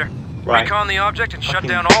 Commander. Right. Recon the object and shut Fucking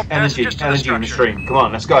down all energy, passages to the energy in the structure. stream. Come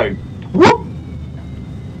on, let's go. Whoop!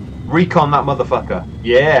 Recon that motherfucker.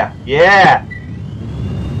 Yeah, yeah.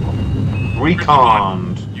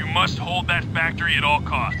 Reconned. You must hold that factory at all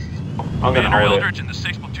costs. I'm gonna Commander hold Eldridge and the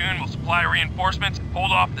 6th Platoon will supply reinforcements and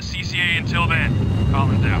hold off the CCA until then.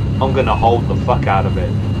 Collins out. it. I'm gonna hold the fuck out of it.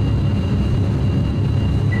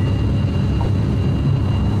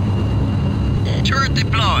 Turret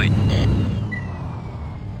deployed.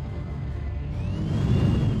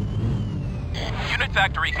 Unit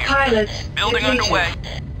factory here. Pilots Building depleted. underway.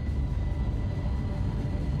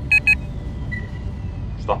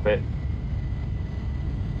 Stop it.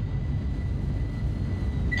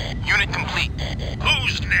 Unit complete.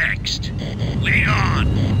 Who's next? Lead on.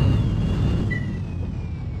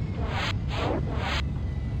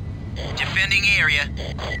 Defending area.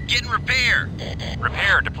 Getting repair.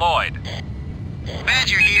 Repair deployed.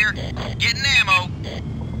 Badger here. Getting ammo.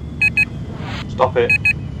 Stop it.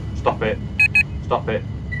 Stop it. Stop it.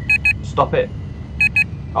 Stop it.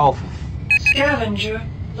 Oh, Scavenger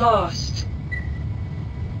lost.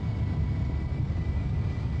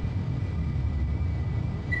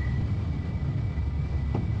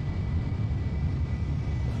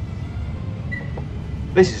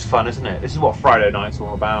 this is fun, isn't it? This is what Friday night's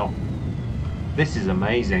all about. This is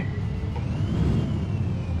amazing.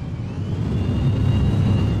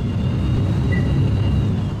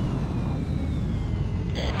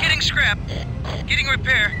 Getting scrap. Getting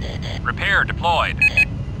repair. Repair deployed.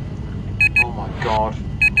 Oh my god.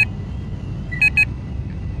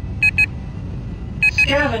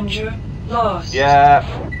 Scavenger lost. Yeah.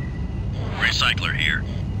 Recycler here.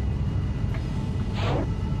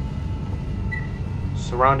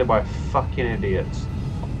 Surrounded by fucking idiots.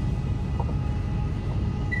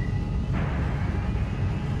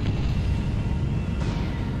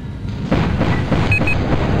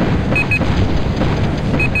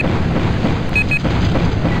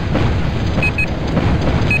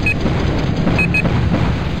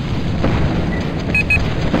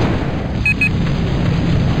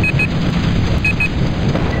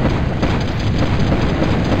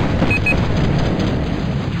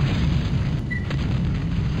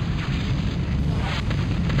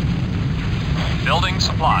 Building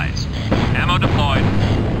supplies. Ammo deployed.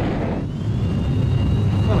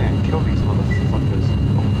 I'm gonna kill these motherfuckers.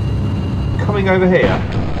 Coming over here.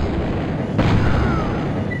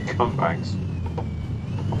 Comebacks.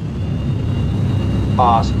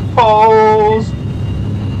 Assholes!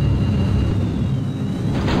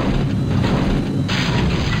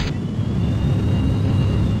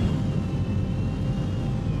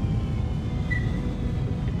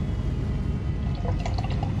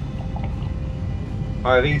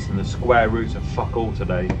 I've eaten the square roots of fuck all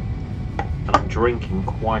today, and I'm drinking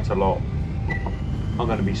quite a lot. I'm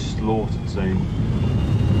going to be slaughtered soon.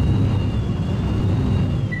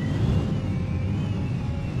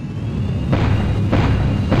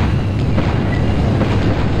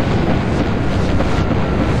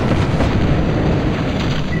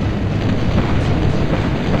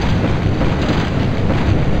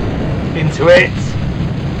 Into it!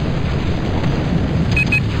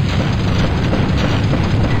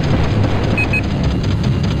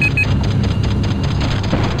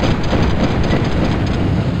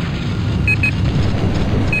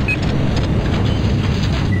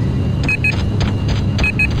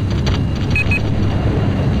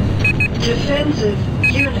 Defensive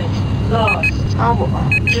unit lost. How?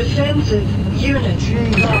 Defensive unit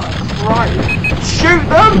Jesus lost. Christ! Shoot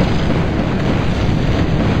them!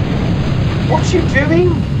 What you doing?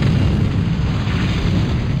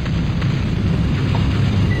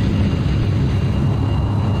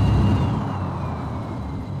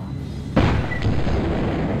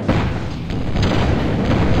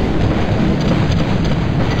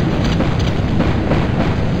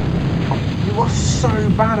 You are so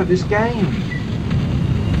bad at this game.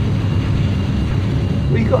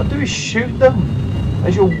 All you got to do is shoot them.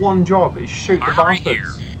 That's your one job, is shoot the Armory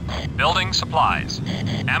bastards. here. Building supplies.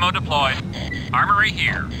 Ammo deployed. Armory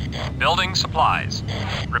here. Building supplies.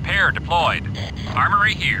 Repair deployed.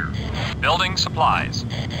 Armory here. Building supplies.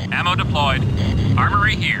 Ammo deployed.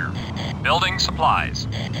 Armory here. Building supplies.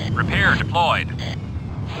 Repair deployed.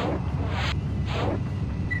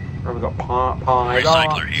 Where have we got pie?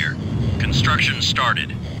 Recycler here. Construction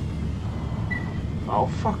started. Oh,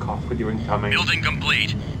 fuck off with your incoming. Building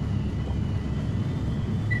complete.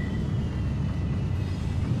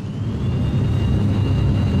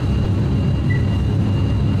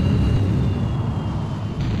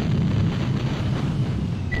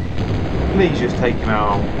 Please just take him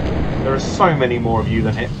out. There are so many more of you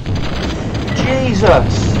than him.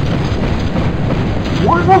 Jesus!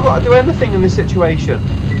 Why have I got to do anything in this situation?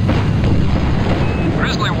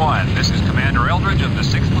 Grizzly 1, this is Commander Eldridge of the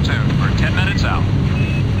 6th Platoon. We're 10 minutes out.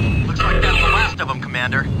 Looks like that's the last of them,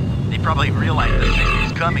 Commander. They probably realized the 6th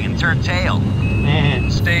was coming and turned tail.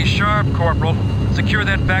 Stay sharp, Corporal. Secure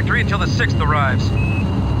that factory until the 6th arrives.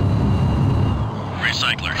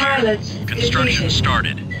 Recycler Pilots here. Construction defeated.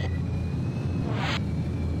 started.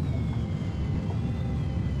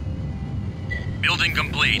 Building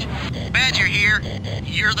complete. Badger here.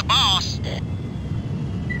 You're the boss.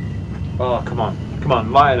 Oh, come on. Come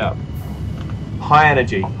on, light it up. High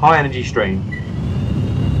energy stream.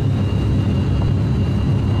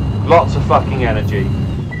 Lots of fucking energy.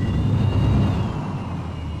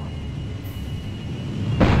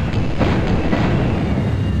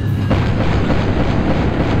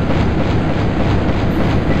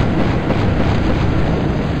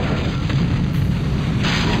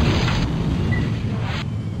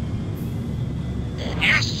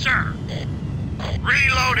 Yes, sir.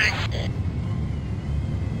 Reloading.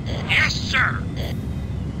 Yes, sir.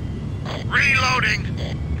 Reloading.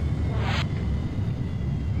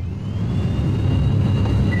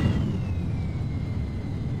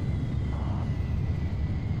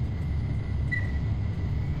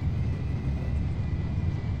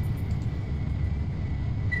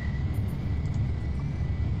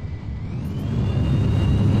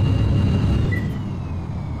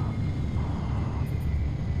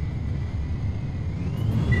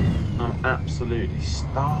 I'm absolutely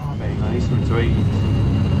starving. I need something to eat.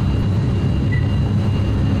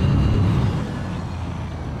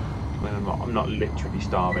 I mean, I'm not literally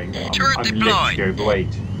starving. Turret I'm deployed. literally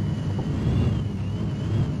overweight.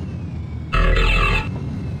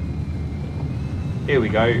 Here we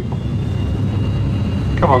go.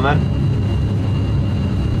 Come on then.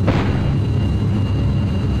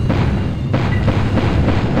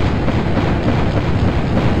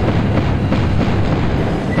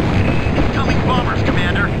 Incoming bombers,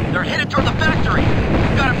 Commander. They're headed toward the factory.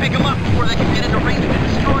 We've got to pick them up before they can get into range to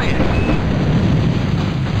destroy it.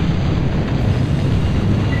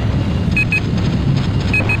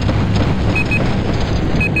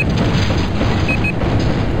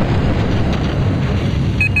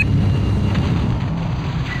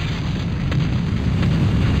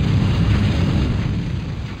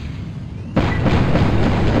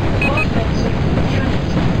 Offensive unit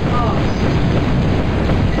lost.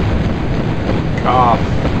 Carve.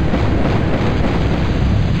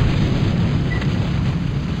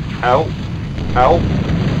 Help. Help.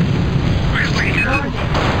 Warning.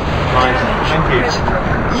 Nice. Thank you. Critical.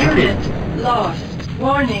 Thank you. Unit lost.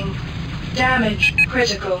 Warning. Damage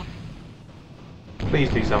critical. Please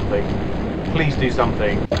do something. Please do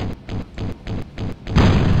something.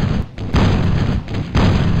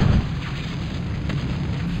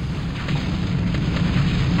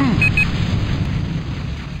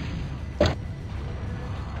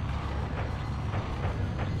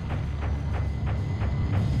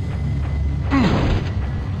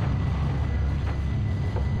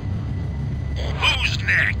 Who's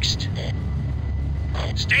next?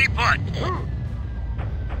 Stay put.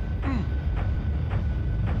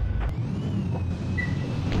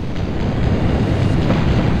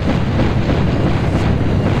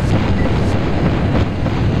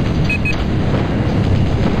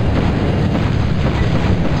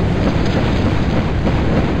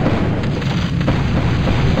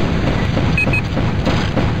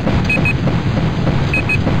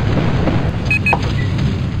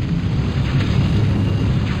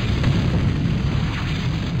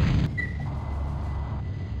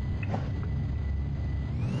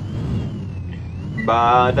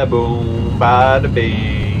 Bada boom, bada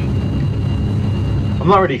bing. I'm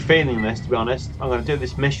not really feeling this, to be honest. I'm going to do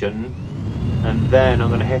this mission, and then I'm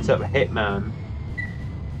going to hit up Hitman,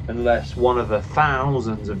 unless one of the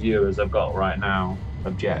thousands of viewers I've got right now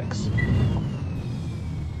objects.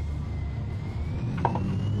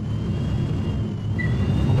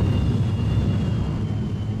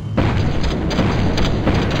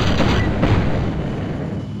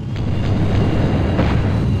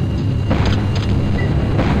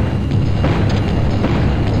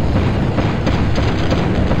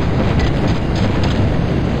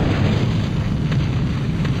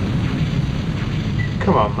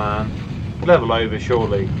 level over,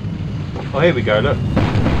 surely. Oh, here we go, look.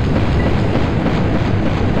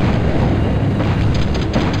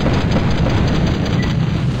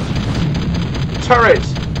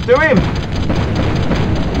 Turrets! Do him!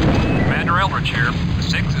 Commander Eldridge here. The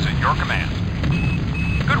 6 is at your command.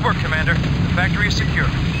 Good work, Commander. The factory is secure.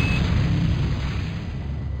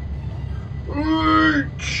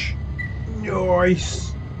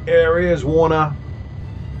 Nice. Areas, Warner.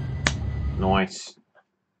 Nice.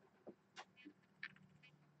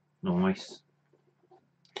 Nice.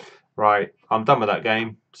 Right, I'm done with that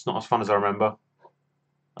game. It's not as fun as I remember.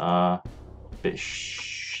 Bit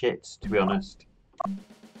shit, to be honest.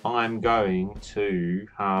 I'm going to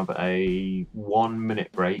have a 1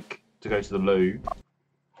 minute break to go to the loo.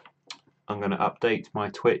 I'm going to update my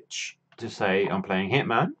Twitch to say I'm playing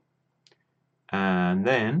Hitman. And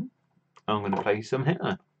then I'm going to play some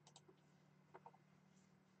Hitman.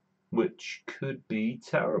 Which could be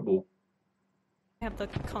terrible. I have the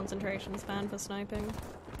concentration span for sniping.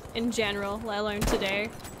 In general, let alone today.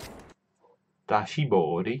 Dashy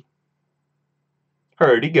boardy.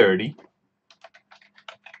 Hurdy-gurdy.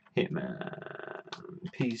 Hitman.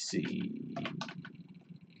 PC.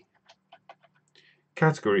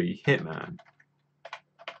 Category, Hitman.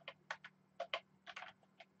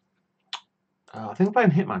 I think I'm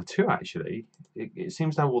playing Hitman 2 actually. It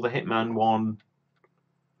seems to have all the Hitman 1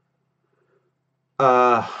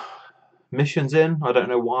 missions in. I don't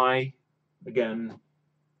know why. Again,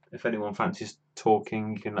 if anyone fancies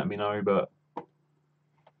talking, you can let me know, but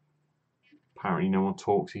apparently no one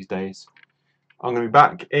talks these days. I'm going to be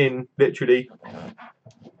back in literally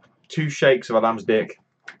 2 shakes of a lamb's dick.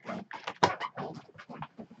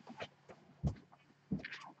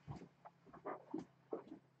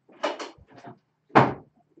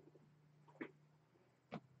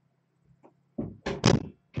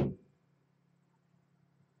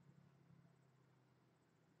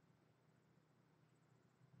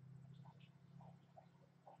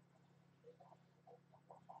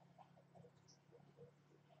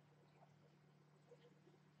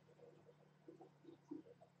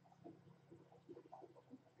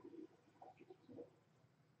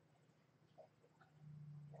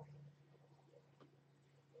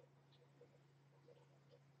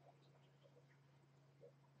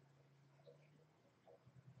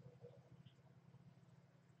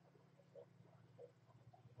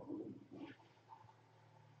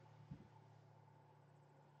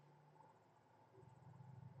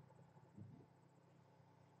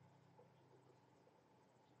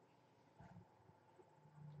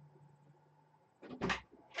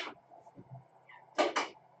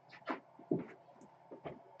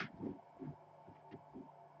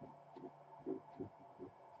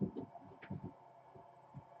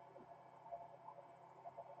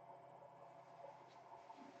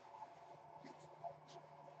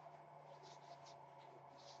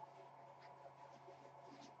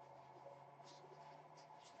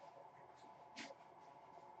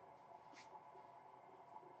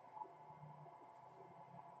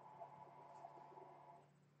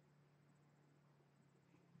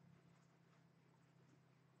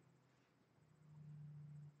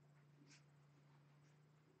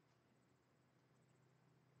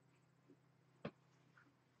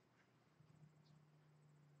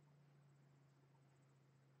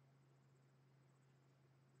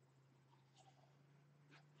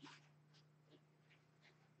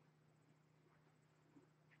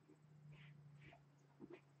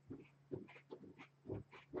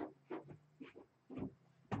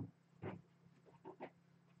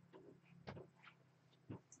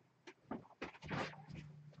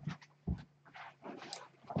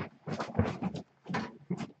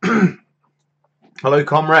 Hello,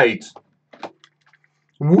 comrades.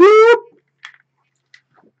 Whoop!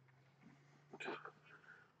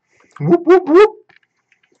 Whoop, whoop, whoop.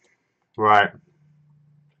 Right.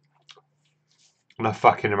 Enough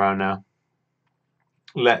fucking around now.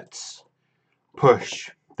 Let's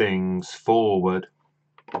push things forward.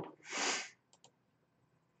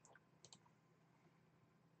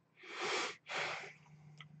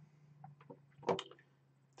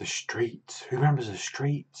 The streets. Who remembers the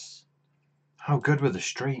streets? How good were the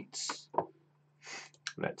streets?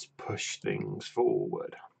 Let's push things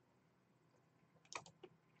forward.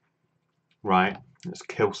 Right, let's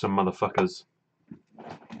kill some motherfuckers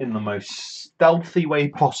in the most stealthy way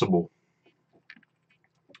possible.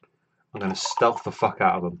 I'm going to stealth the fuck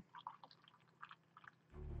out of them.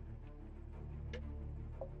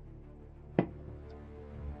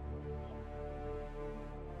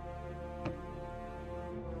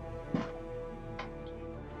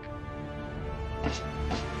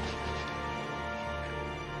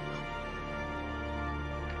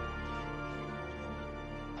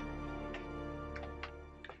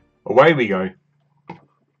 Away we go.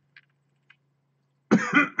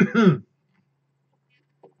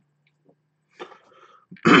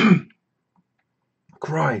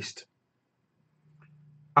 Christ.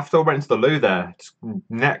 After I went into the loo there, just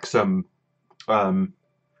neck some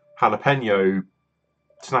jalapeno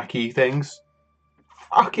snacky things.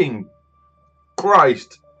 Fucking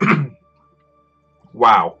Christ.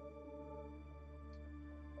 Wow.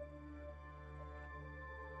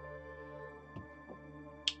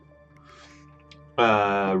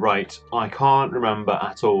 Right, I can't remember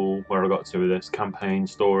at all where I got to with this campaign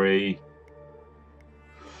story.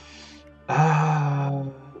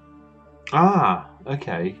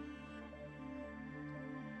 Okay.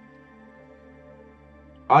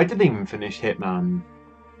 I didn't even finish Hitman.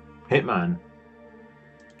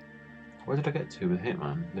 Where did I get to with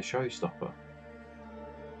Hitman? The Showstopper.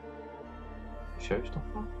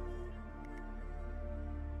 Showstopper?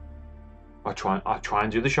 I try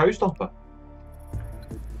and do the Showstopper.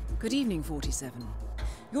 Good evening, 47.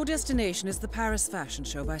 Your destination is the Paris Fashion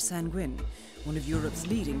Show by Sanguine, one of Europe's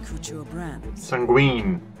leading couture brands.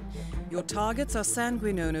 Sanguine. Your targets are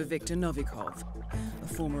Sanguine owner Viktor Novikov, a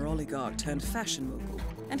former oligarch turned fashion mogul,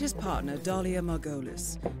 and his partner Dalia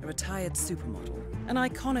Margolis, a retired supermodel, an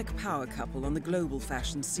iconic power couple on the global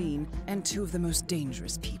fashion scene, and two of the most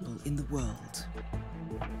dangerous people in the world.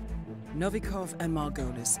 Novikov and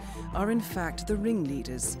Margolis are in fact the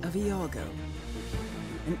ringleaders of Iago,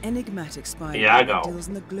 an enigmatic spy that deals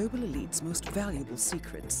in the global elite's most valuable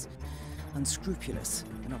secrets. Unscrupulous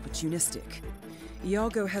and opportunistic,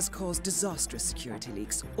 Iago has caused disastrous security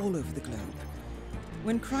leaks all over the globe.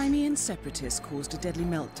 When Crimean separatists caused a deadly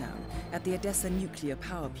meltdown at the Odessa nuclear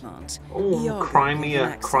power plant, Iago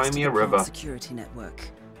Crimea River security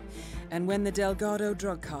network. And when the Delgado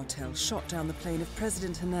drug cartel shot down the plane of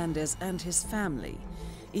President Hernandez and his family,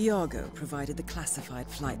 Iago provided the classified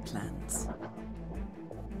flight plans.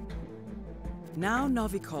 Now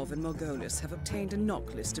Novikov and Margolis have obtained a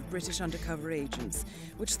knock list of British undercover agents,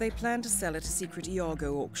 which they plan to sell at a secret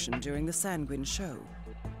Iago auction during the Sanguine show.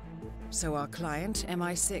 So our client,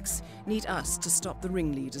 MI6, need us to stop the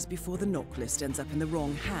ringleaders before the knock list ends up in the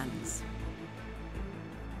wrong hands.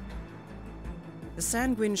 The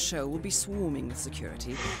Sanguine show will be swarming with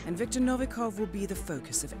security, and Viktor Novikov will be the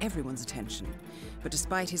focus of everyone's attention. But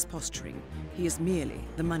despite his posturing, he is merely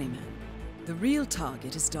the money man. The real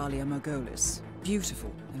target is Dalia Margolis.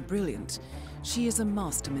 Beautiful and brilliant, she is a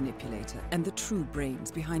master manipulator and the true brains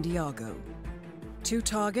behind Iago. Two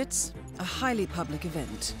targets, a highly public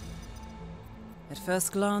event. At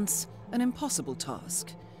first glance, an impossible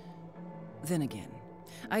task. Then again,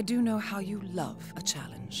 I do know how you love a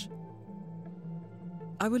challenge.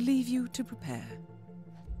 I will leave you to prepare.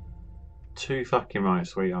 Too fucking right,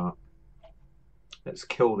 sweetheart. Let's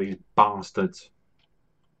kill these bastards.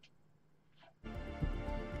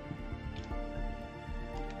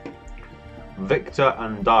 Victor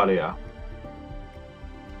and Dalia.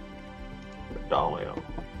 Dalia.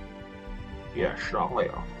 Yes,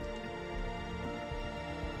 Dalia.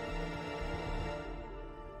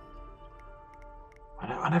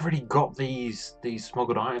 I never really got these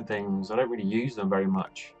smuggled item things. I don't really use them very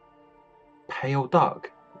much. Pale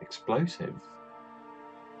duck. Explosive.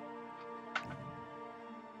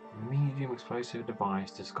 Medium explosive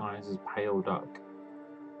device disguised as pale duck.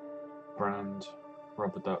 Brand.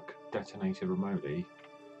 Rubber duck detonated remotely.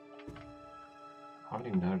 I haven't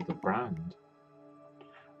even heard of the brand.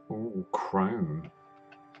 Ooh, chrome.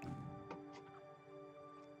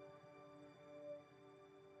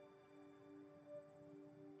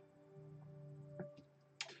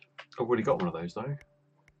 I've already got one of those though.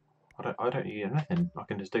 I don't need anything. I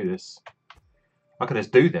can just do this. Got to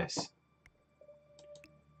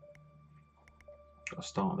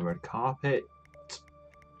start on the red carpet.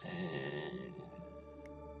 And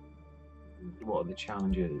what are the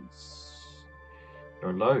challenges? There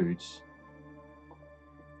are loads.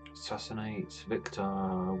 Assassinate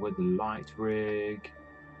Victor with light rig.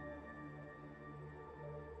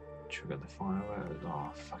 Should we get the fireworks? Oh,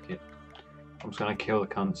 fuck it. I'm just gonna kill the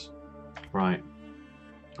cunts. Right.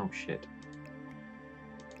 Oh shit.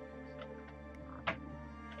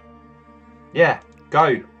 Yeah,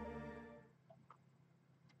 go.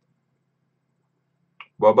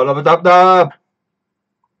 Wubba dub dub.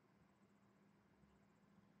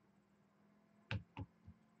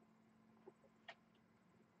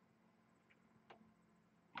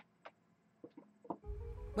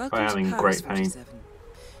 Welcome to Paris 47.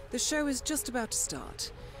 The show is just about to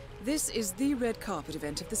start. This is the red carpet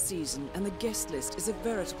event of the season, and the guest list is a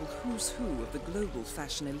veritable who's who of the global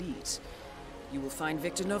fashion elite. You will find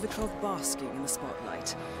Viktor Novikov basking in the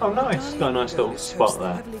spotlight. Oh, nice. Got a nice little spot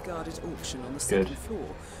there. Heavily guarded auction on the second floor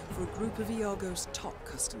for a group of Iago's top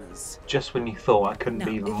customers. Just when you thought I couldn't Now,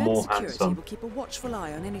 be even event more security handsome. will keep a watchful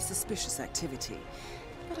eye on any suspicious activity,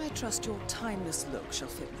 but I trust your timeless look shall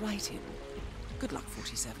fit right in. Good luck,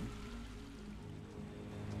 47.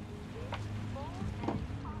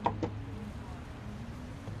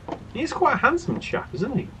 He's quite a handsome chap,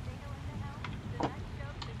 isn't he?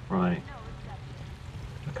 Right.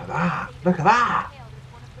 Look at that! Look at that!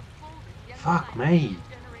 Fuck me!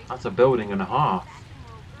 That's a building and a half.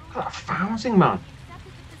 Look at that housing, man!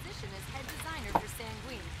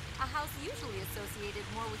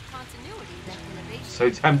 So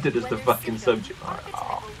tempted as the fucking subject.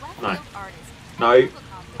 Oh, no. No.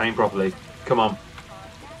 Aim properly. Come on.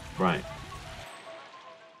 Right.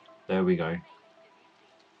 There we go.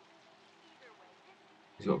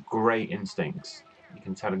 He's got great instincts. You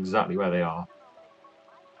can tell exactly where they are.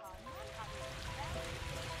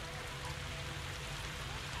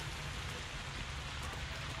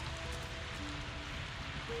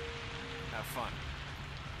 Have fun.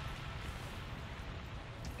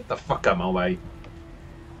 Get the fuck out of my way.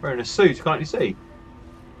 Wearing a suit, can't you see?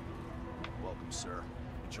 Welcome, sir.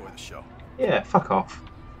 Enjoy the show. Yeah, fuck off.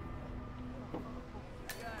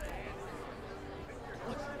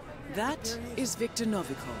 That is Viktor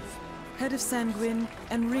Novikov, head of Sanguine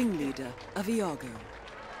and ringleader of Iago.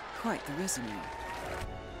 Quite the resume.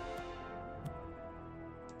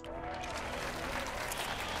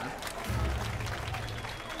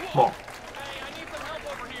 What? Hey, I need some help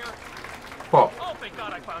over here. What? Oh, thank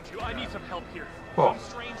God I found you. I need some help here. What? Some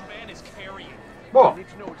strange man is carrying. What? I need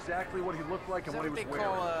to know exactly what he looked like and what he was wearing.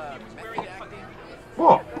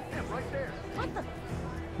 What? Yeah, right there.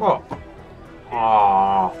 What?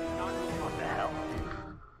 Ah.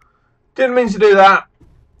 Didn't mean to do that.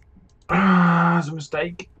 It was a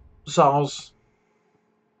mistake. Soz.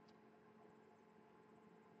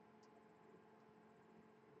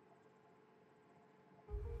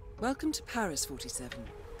 Welcome to Paris, 47.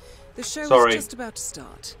 The show Sorry. is just about to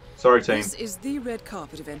start. Sorry, team. This is the red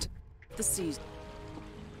carpet event of the season.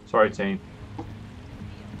 Sorry, team.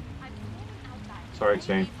 Sorry,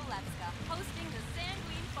 team.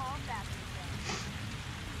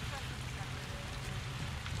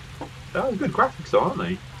 That was good graphics, though, aren't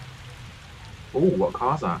they? Oh, what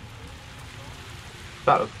car's that?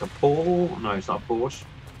 That looks like a Porsche. No, it's not a Porsche.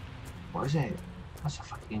 What is it? That's a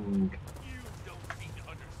fucking.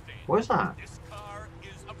 What is that?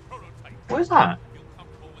 What is that?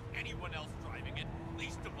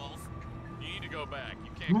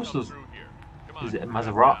 Is it a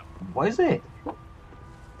Maserati? What is it?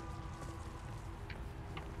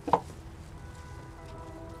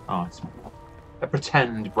 Oh, it's a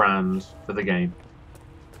pretend brand for the game.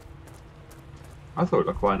 I thought it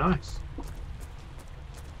looked quite nice.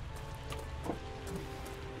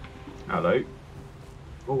 Hello.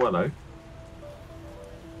 Oh, hello.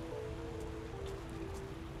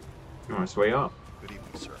 Alright, sweetheart. Good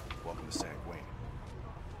evening, sir. Welcome to Sanguine.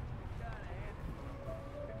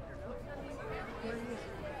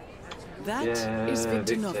 That is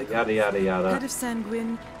Viktor Novikov, yada yada yada. head of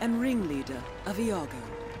Sanguine and ringleader of Iago.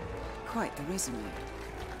 Quite the resume.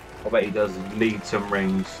 I bet he does lead some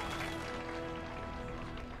rings.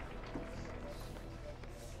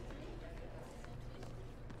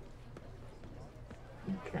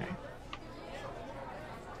 Okay.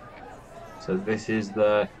 So this is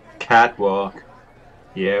the catwalk.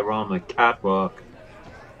 Yeah, we're on the catwalk.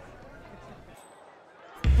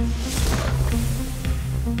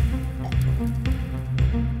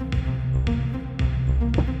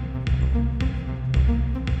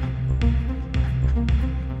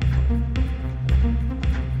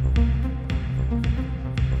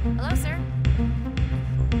 Hello, sir.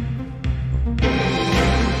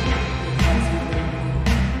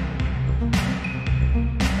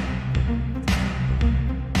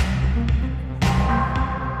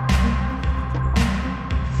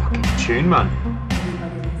 Fucking tune, man.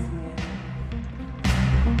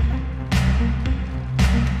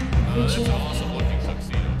 That's an awesome looking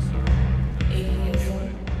tuxedo, sir.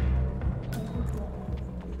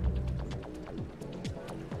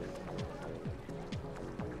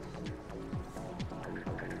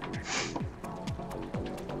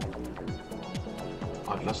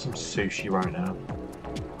 I'd love some sushi right now.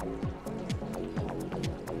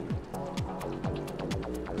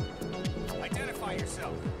 Identify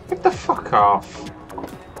yourself. Get the fuck off.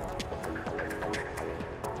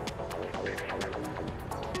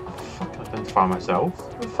 I fucking identify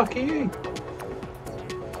myself. Who the fuck are you?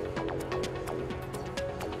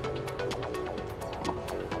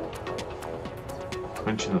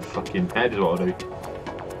 Punch in the fucking head is what I do.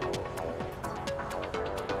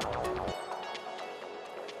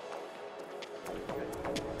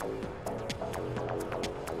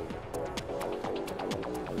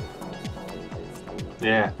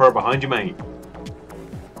 Yeah, right behind you, mate.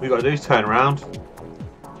 All you gotta do is turn around.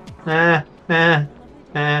 Nah, nah,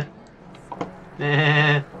 nah,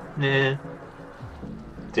 nah, nah.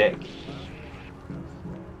 Dick.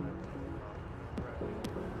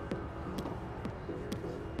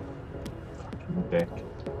 Fucking dick.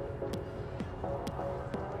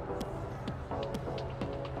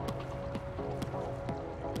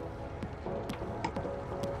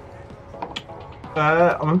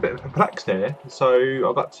 I'm a bit perplexed here. So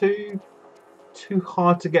I've got two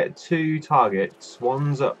hard to get to targets.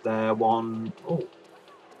 One's up there, one... Oh,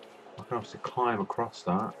 I can have to climb across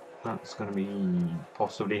that. That's going to be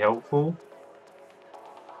possibly helpful.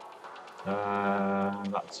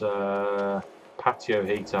 That's a patio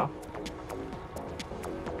heater.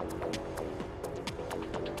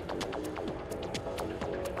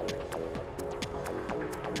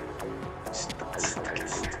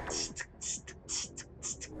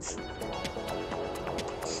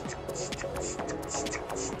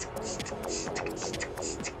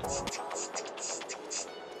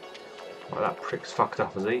 Well, that prick's fucked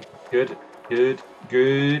up, is he? Good, good,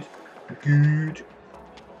 good, good.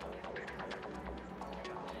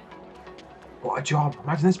 What a job.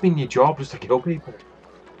 Imagine this being your job, just to kill people.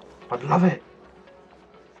 I'd love it.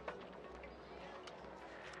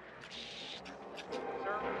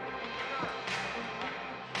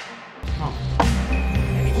 Oh.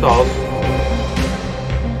 So,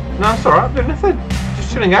 no, it's alright, I'm doing nothing.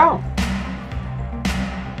 Just chilling out.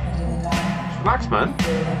 Just relax, man.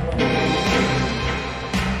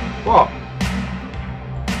 What?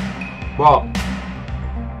 What?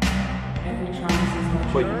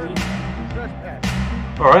 Wait.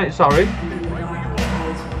 Alright, sorry.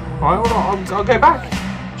 Alright, well, I'll go back.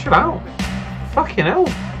 Chill out. Fucking hell.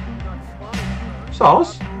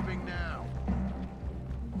 Soz.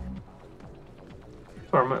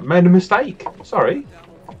 Sorry, I made a mistake. Sorry.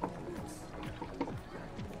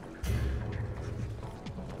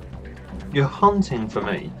 You're hunting for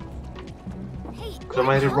me. Because I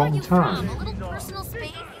made a wrong turn.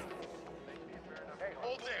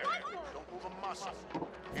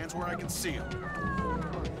 Hands where I can see him.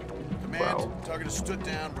 Command, target is stood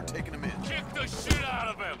down. We're taking him in. Kick the shit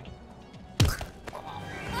out of him!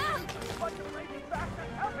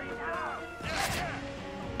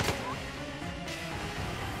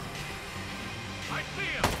 I see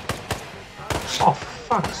him! Oh,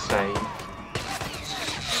 fuck's sake.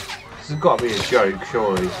 This has got to be a joke,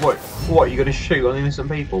 surely. What, you going to shoot on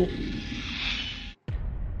innocent people?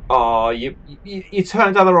 Oh, you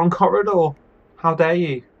turned down the wrong corridor. How dare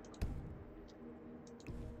you?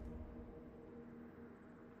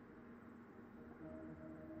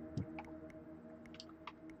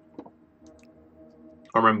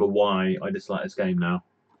 I remember why I dislike this game now.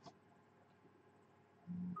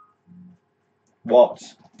 What?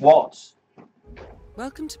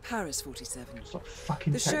 Welcome to Paris, 47. Stop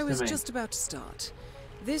fucking The show is texting me. just about to start.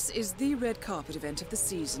 This is the red carpet event of the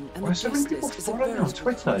season, and Why the so many guest people list is a follow me on veritable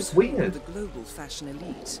Twitter? It's who's who weird. of the global fashion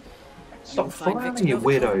elite. Stop Find following Victor me, you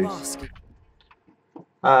Novikov weirdos. basking.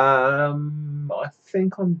 I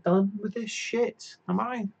think I'm done with this shit. Am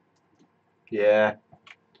I? Yeah.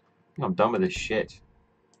 I think I'm done with this shit.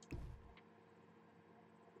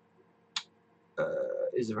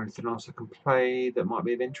 Is there anything else I can play that might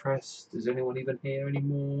be of interest? Is anyone even here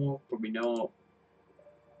anymore? Probably not.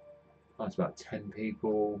 That's about 10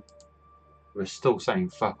 people. We're still saying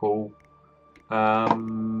fuck all.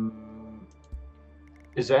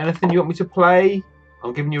 Is there anything you want me to play?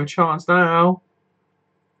 I'm giving you a chance now.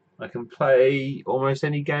 I can play almost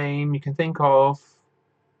any game you can think of.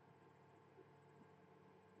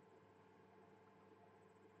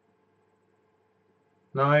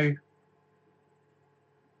 No?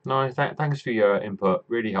 No, thanks for your input.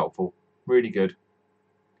 Really helpful. Really good.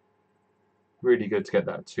 Really good to get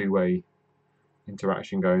that two-way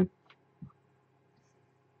interaction going.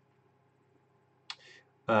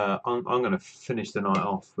 I'm going to finish the night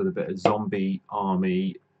off with a bit of Zombie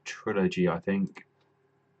Army Trilogy, I think,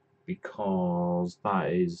 because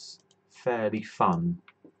that is fairly fun.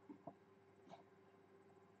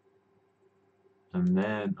 And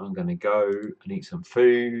then I'm going to go and eat some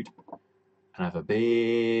food and have a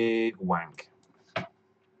big wank.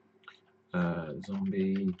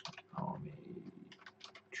 Zombie Army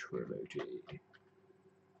Trilogy.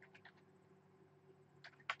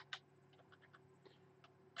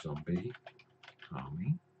 Zombie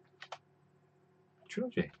Army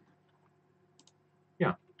Trilogy. Yeah,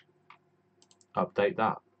 Update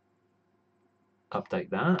that. Update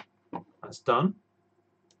that. That's done.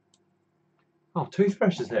 Oh,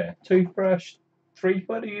 toothbrush is here. Toothbrush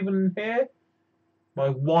 3-foot even here. My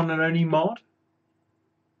one and only mod.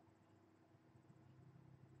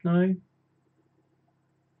 No.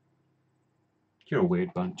 You're a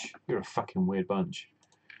weird bunch. You're a fucking weird bunch.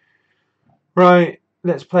 Right,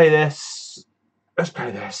 let's play this. Let's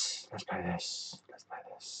play this. Let's play this. Let's play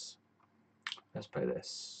this. Let's play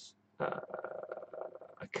this.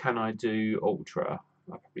 Can I do Ultra?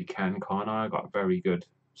 I probably can, can't I? I got a very good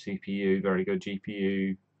CPU, very good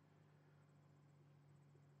GPU.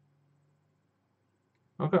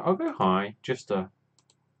 I'll go high, just a.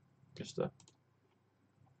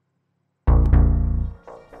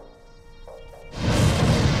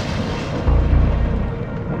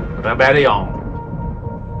 Rebellion.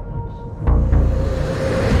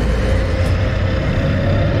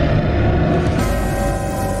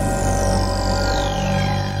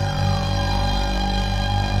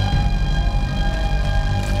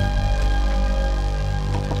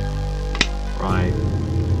 Right.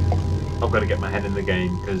 I've got to get my head in the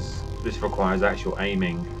game because this requires actual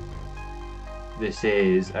aiming. This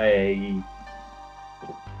is a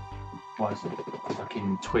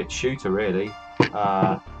fucking Twitch shooter, really.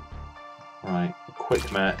 Right,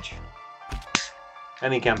 quick match.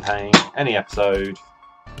 Any campaign, any episode.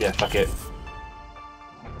 Yeah, fuck it.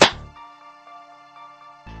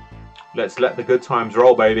 Let's let the good times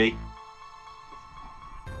roll, baby.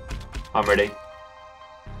 I'm ready.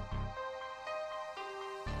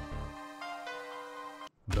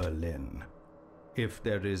 Berlin. If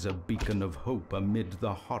there is a beacon of hope amid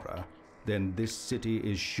the horror, then this city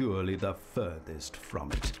is surely the furthest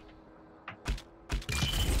from it.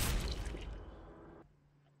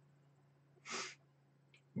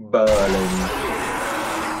 Berlin.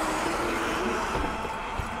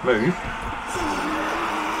 Move.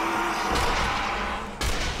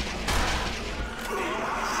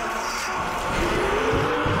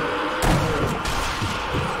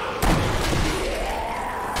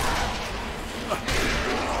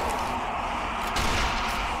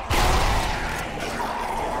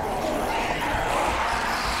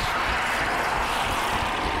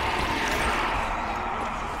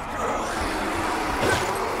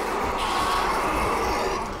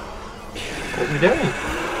 What are we doing?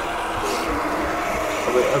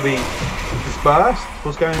 Are we dispersed?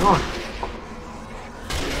 What's going on?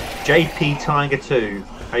 JP Tiger 2.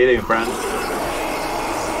 How you doing, friend?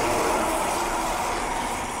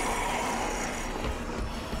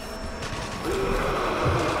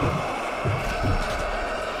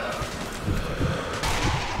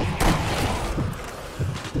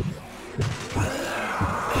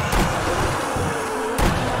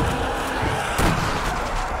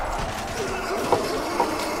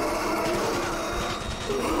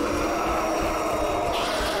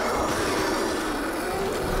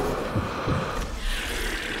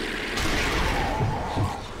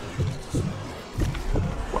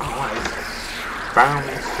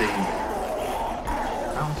 Bouncy.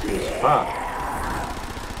 Bouncy as fuck.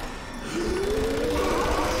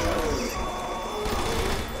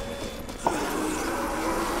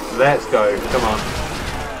 Let's go, come on.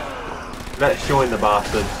 Let's join the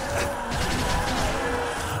bastards.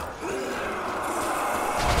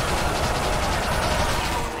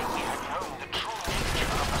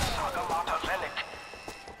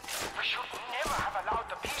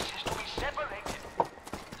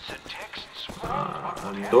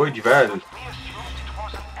 Deutsch Welt.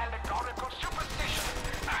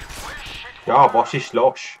 Ja, was ist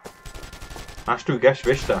los? Hast du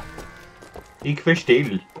Geschwister? Ich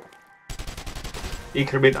verstehe. Ich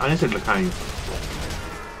bin Einzelkind.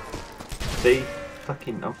 See?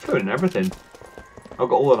 Fucking, I'm fluent in everything. I've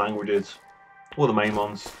got all the languages. All the main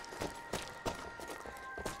ones.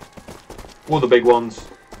 All the big ones.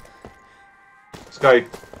 Let's go.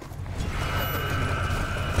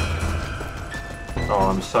 Oh,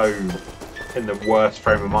 I'm so in the worst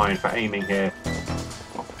frame of mind for aiming here.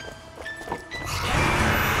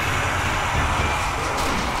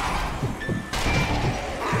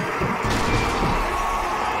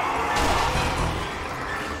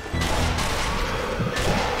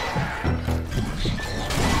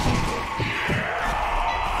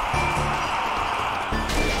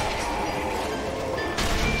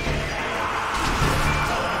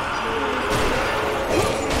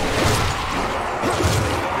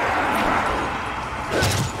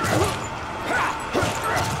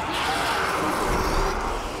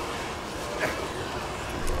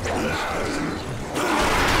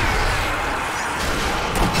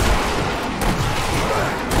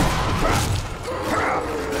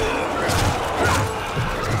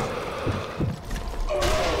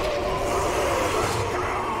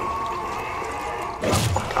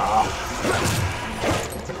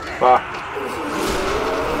 Fuck.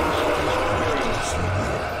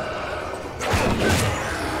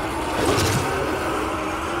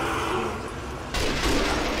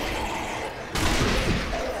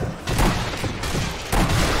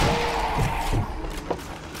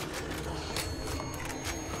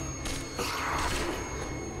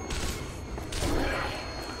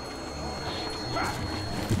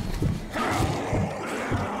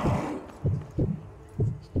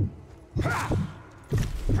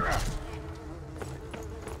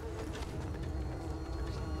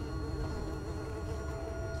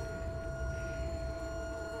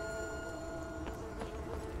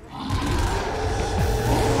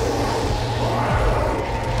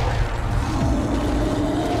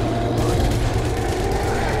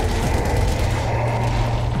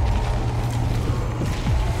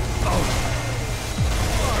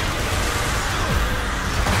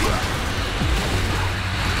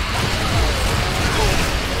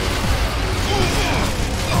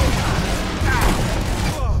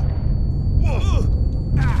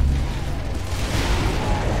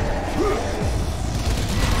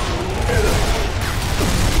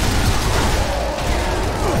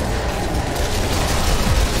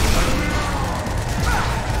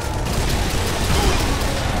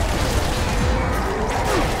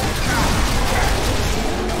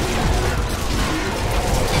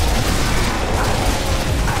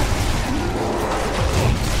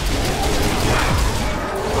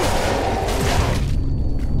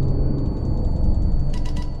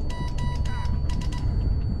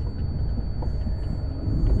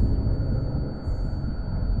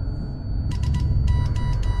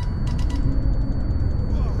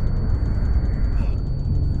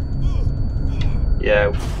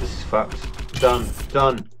 Yeah, this is fucked. Done for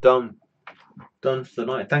the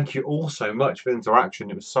night. Thank you all so much for the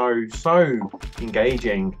interaction. It was so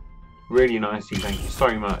engaging. Really nicely, thank you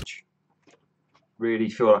so much. Really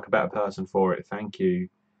feel like a better person for it. Thank you.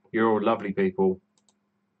 You're all lovely people.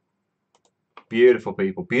 Beautiful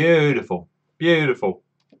people. Beautiful.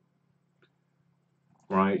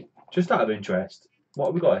 Right. Just out of interest, what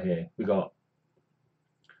have we got here? We got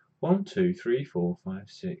 1, 2, 3, 4, 5,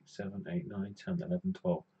 6, 7, 8, 9, 10, 11,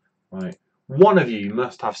 12. Right. One of you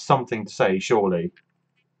must have something to say, surely.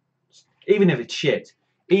 Even if it's shit.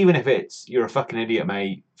 Even if it's, you're a fucking idiot,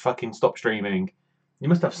 mate. Fucking stop streaming. You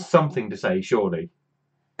must have something to say, surely.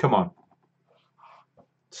 Come on.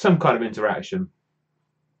 Some kind of interaction.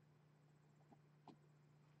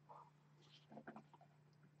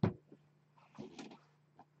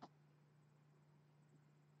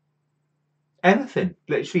 Anything.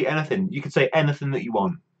 Literally anything. You can say anything that you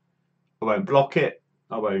want. I won't block it.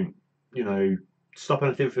 I won't, you know, stop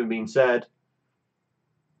anything from being said.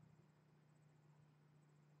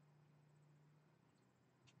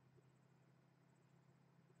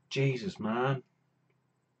 Jesus, man.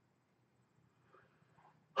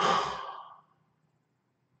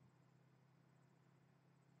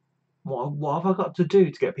 What have I got to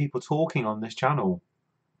do to get people talking on this channel?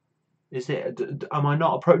 Is it? Am I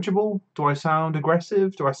not approachable? Do I sound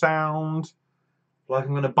aggressive? Do I sound like I'm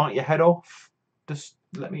going to bite your head off? Just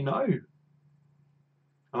let me know.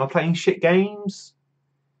 Am I playing shit games?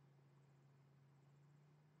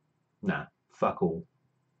 Nah, fuck all.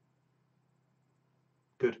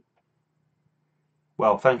 Good.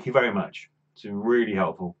 Well, thank you very much. It's been really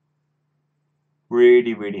helpful.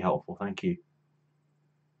 Really helpful. Thank you.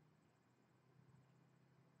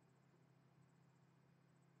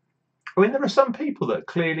 I mean, there are some people that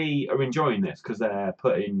clearly are enjoying this because they're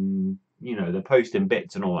putting, you know, they're posting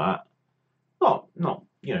bits and all that. Not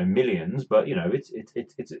you know, millions, but you know,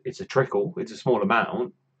 it's a trickle. It's a small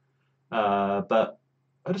amount. But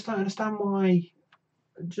I just don't understand why.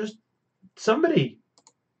 Just somebody.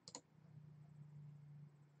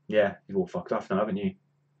 Yeah, you've all fucked off now, haven't you?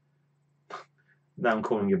 Now I'm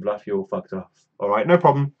calling you bluff. You're all fucked off. All right, no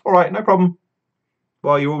problem. All right, no problem.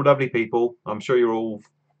 Well, you're all lovely people. I'm sure you're all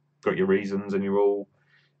got your reasons, and you're all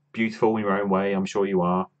beautiful in your own way. I'm sure you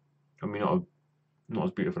are. I mean, not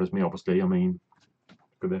as beautiful as me, obviously. I mean,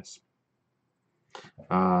 look at this.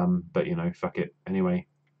 But you know, fuck it. Anyway,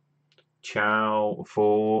 ciao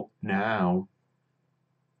for now.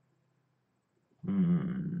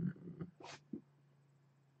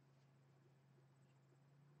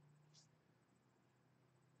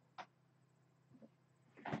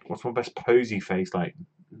 What's my best posy face like?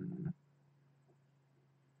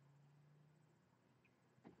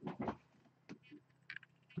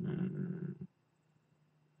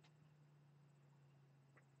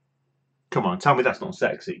 Come on, tell me that's not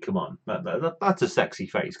sexy. Come on, that's a sexy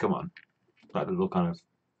face. Come on, that little kind of.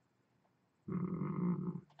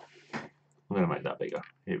 I'm going to make that bigger.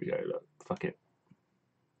 Here we go, look. Fuck it.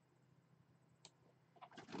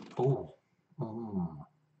 Ooh. Oh.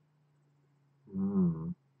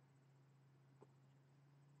 Mm.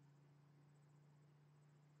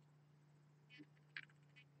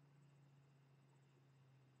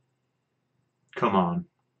 Come on.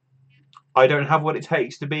 I don't have what it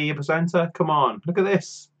takes to be a presenter. Come on. Look at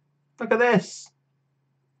this. Look at this.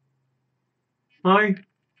 No?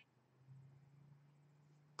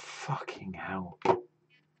 Fucking hell.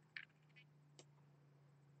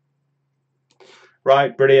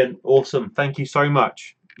 Right, brilliant. Awesome. Thank you so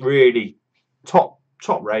much. Really top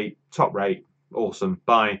rate. Awesome.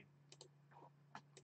 Bye.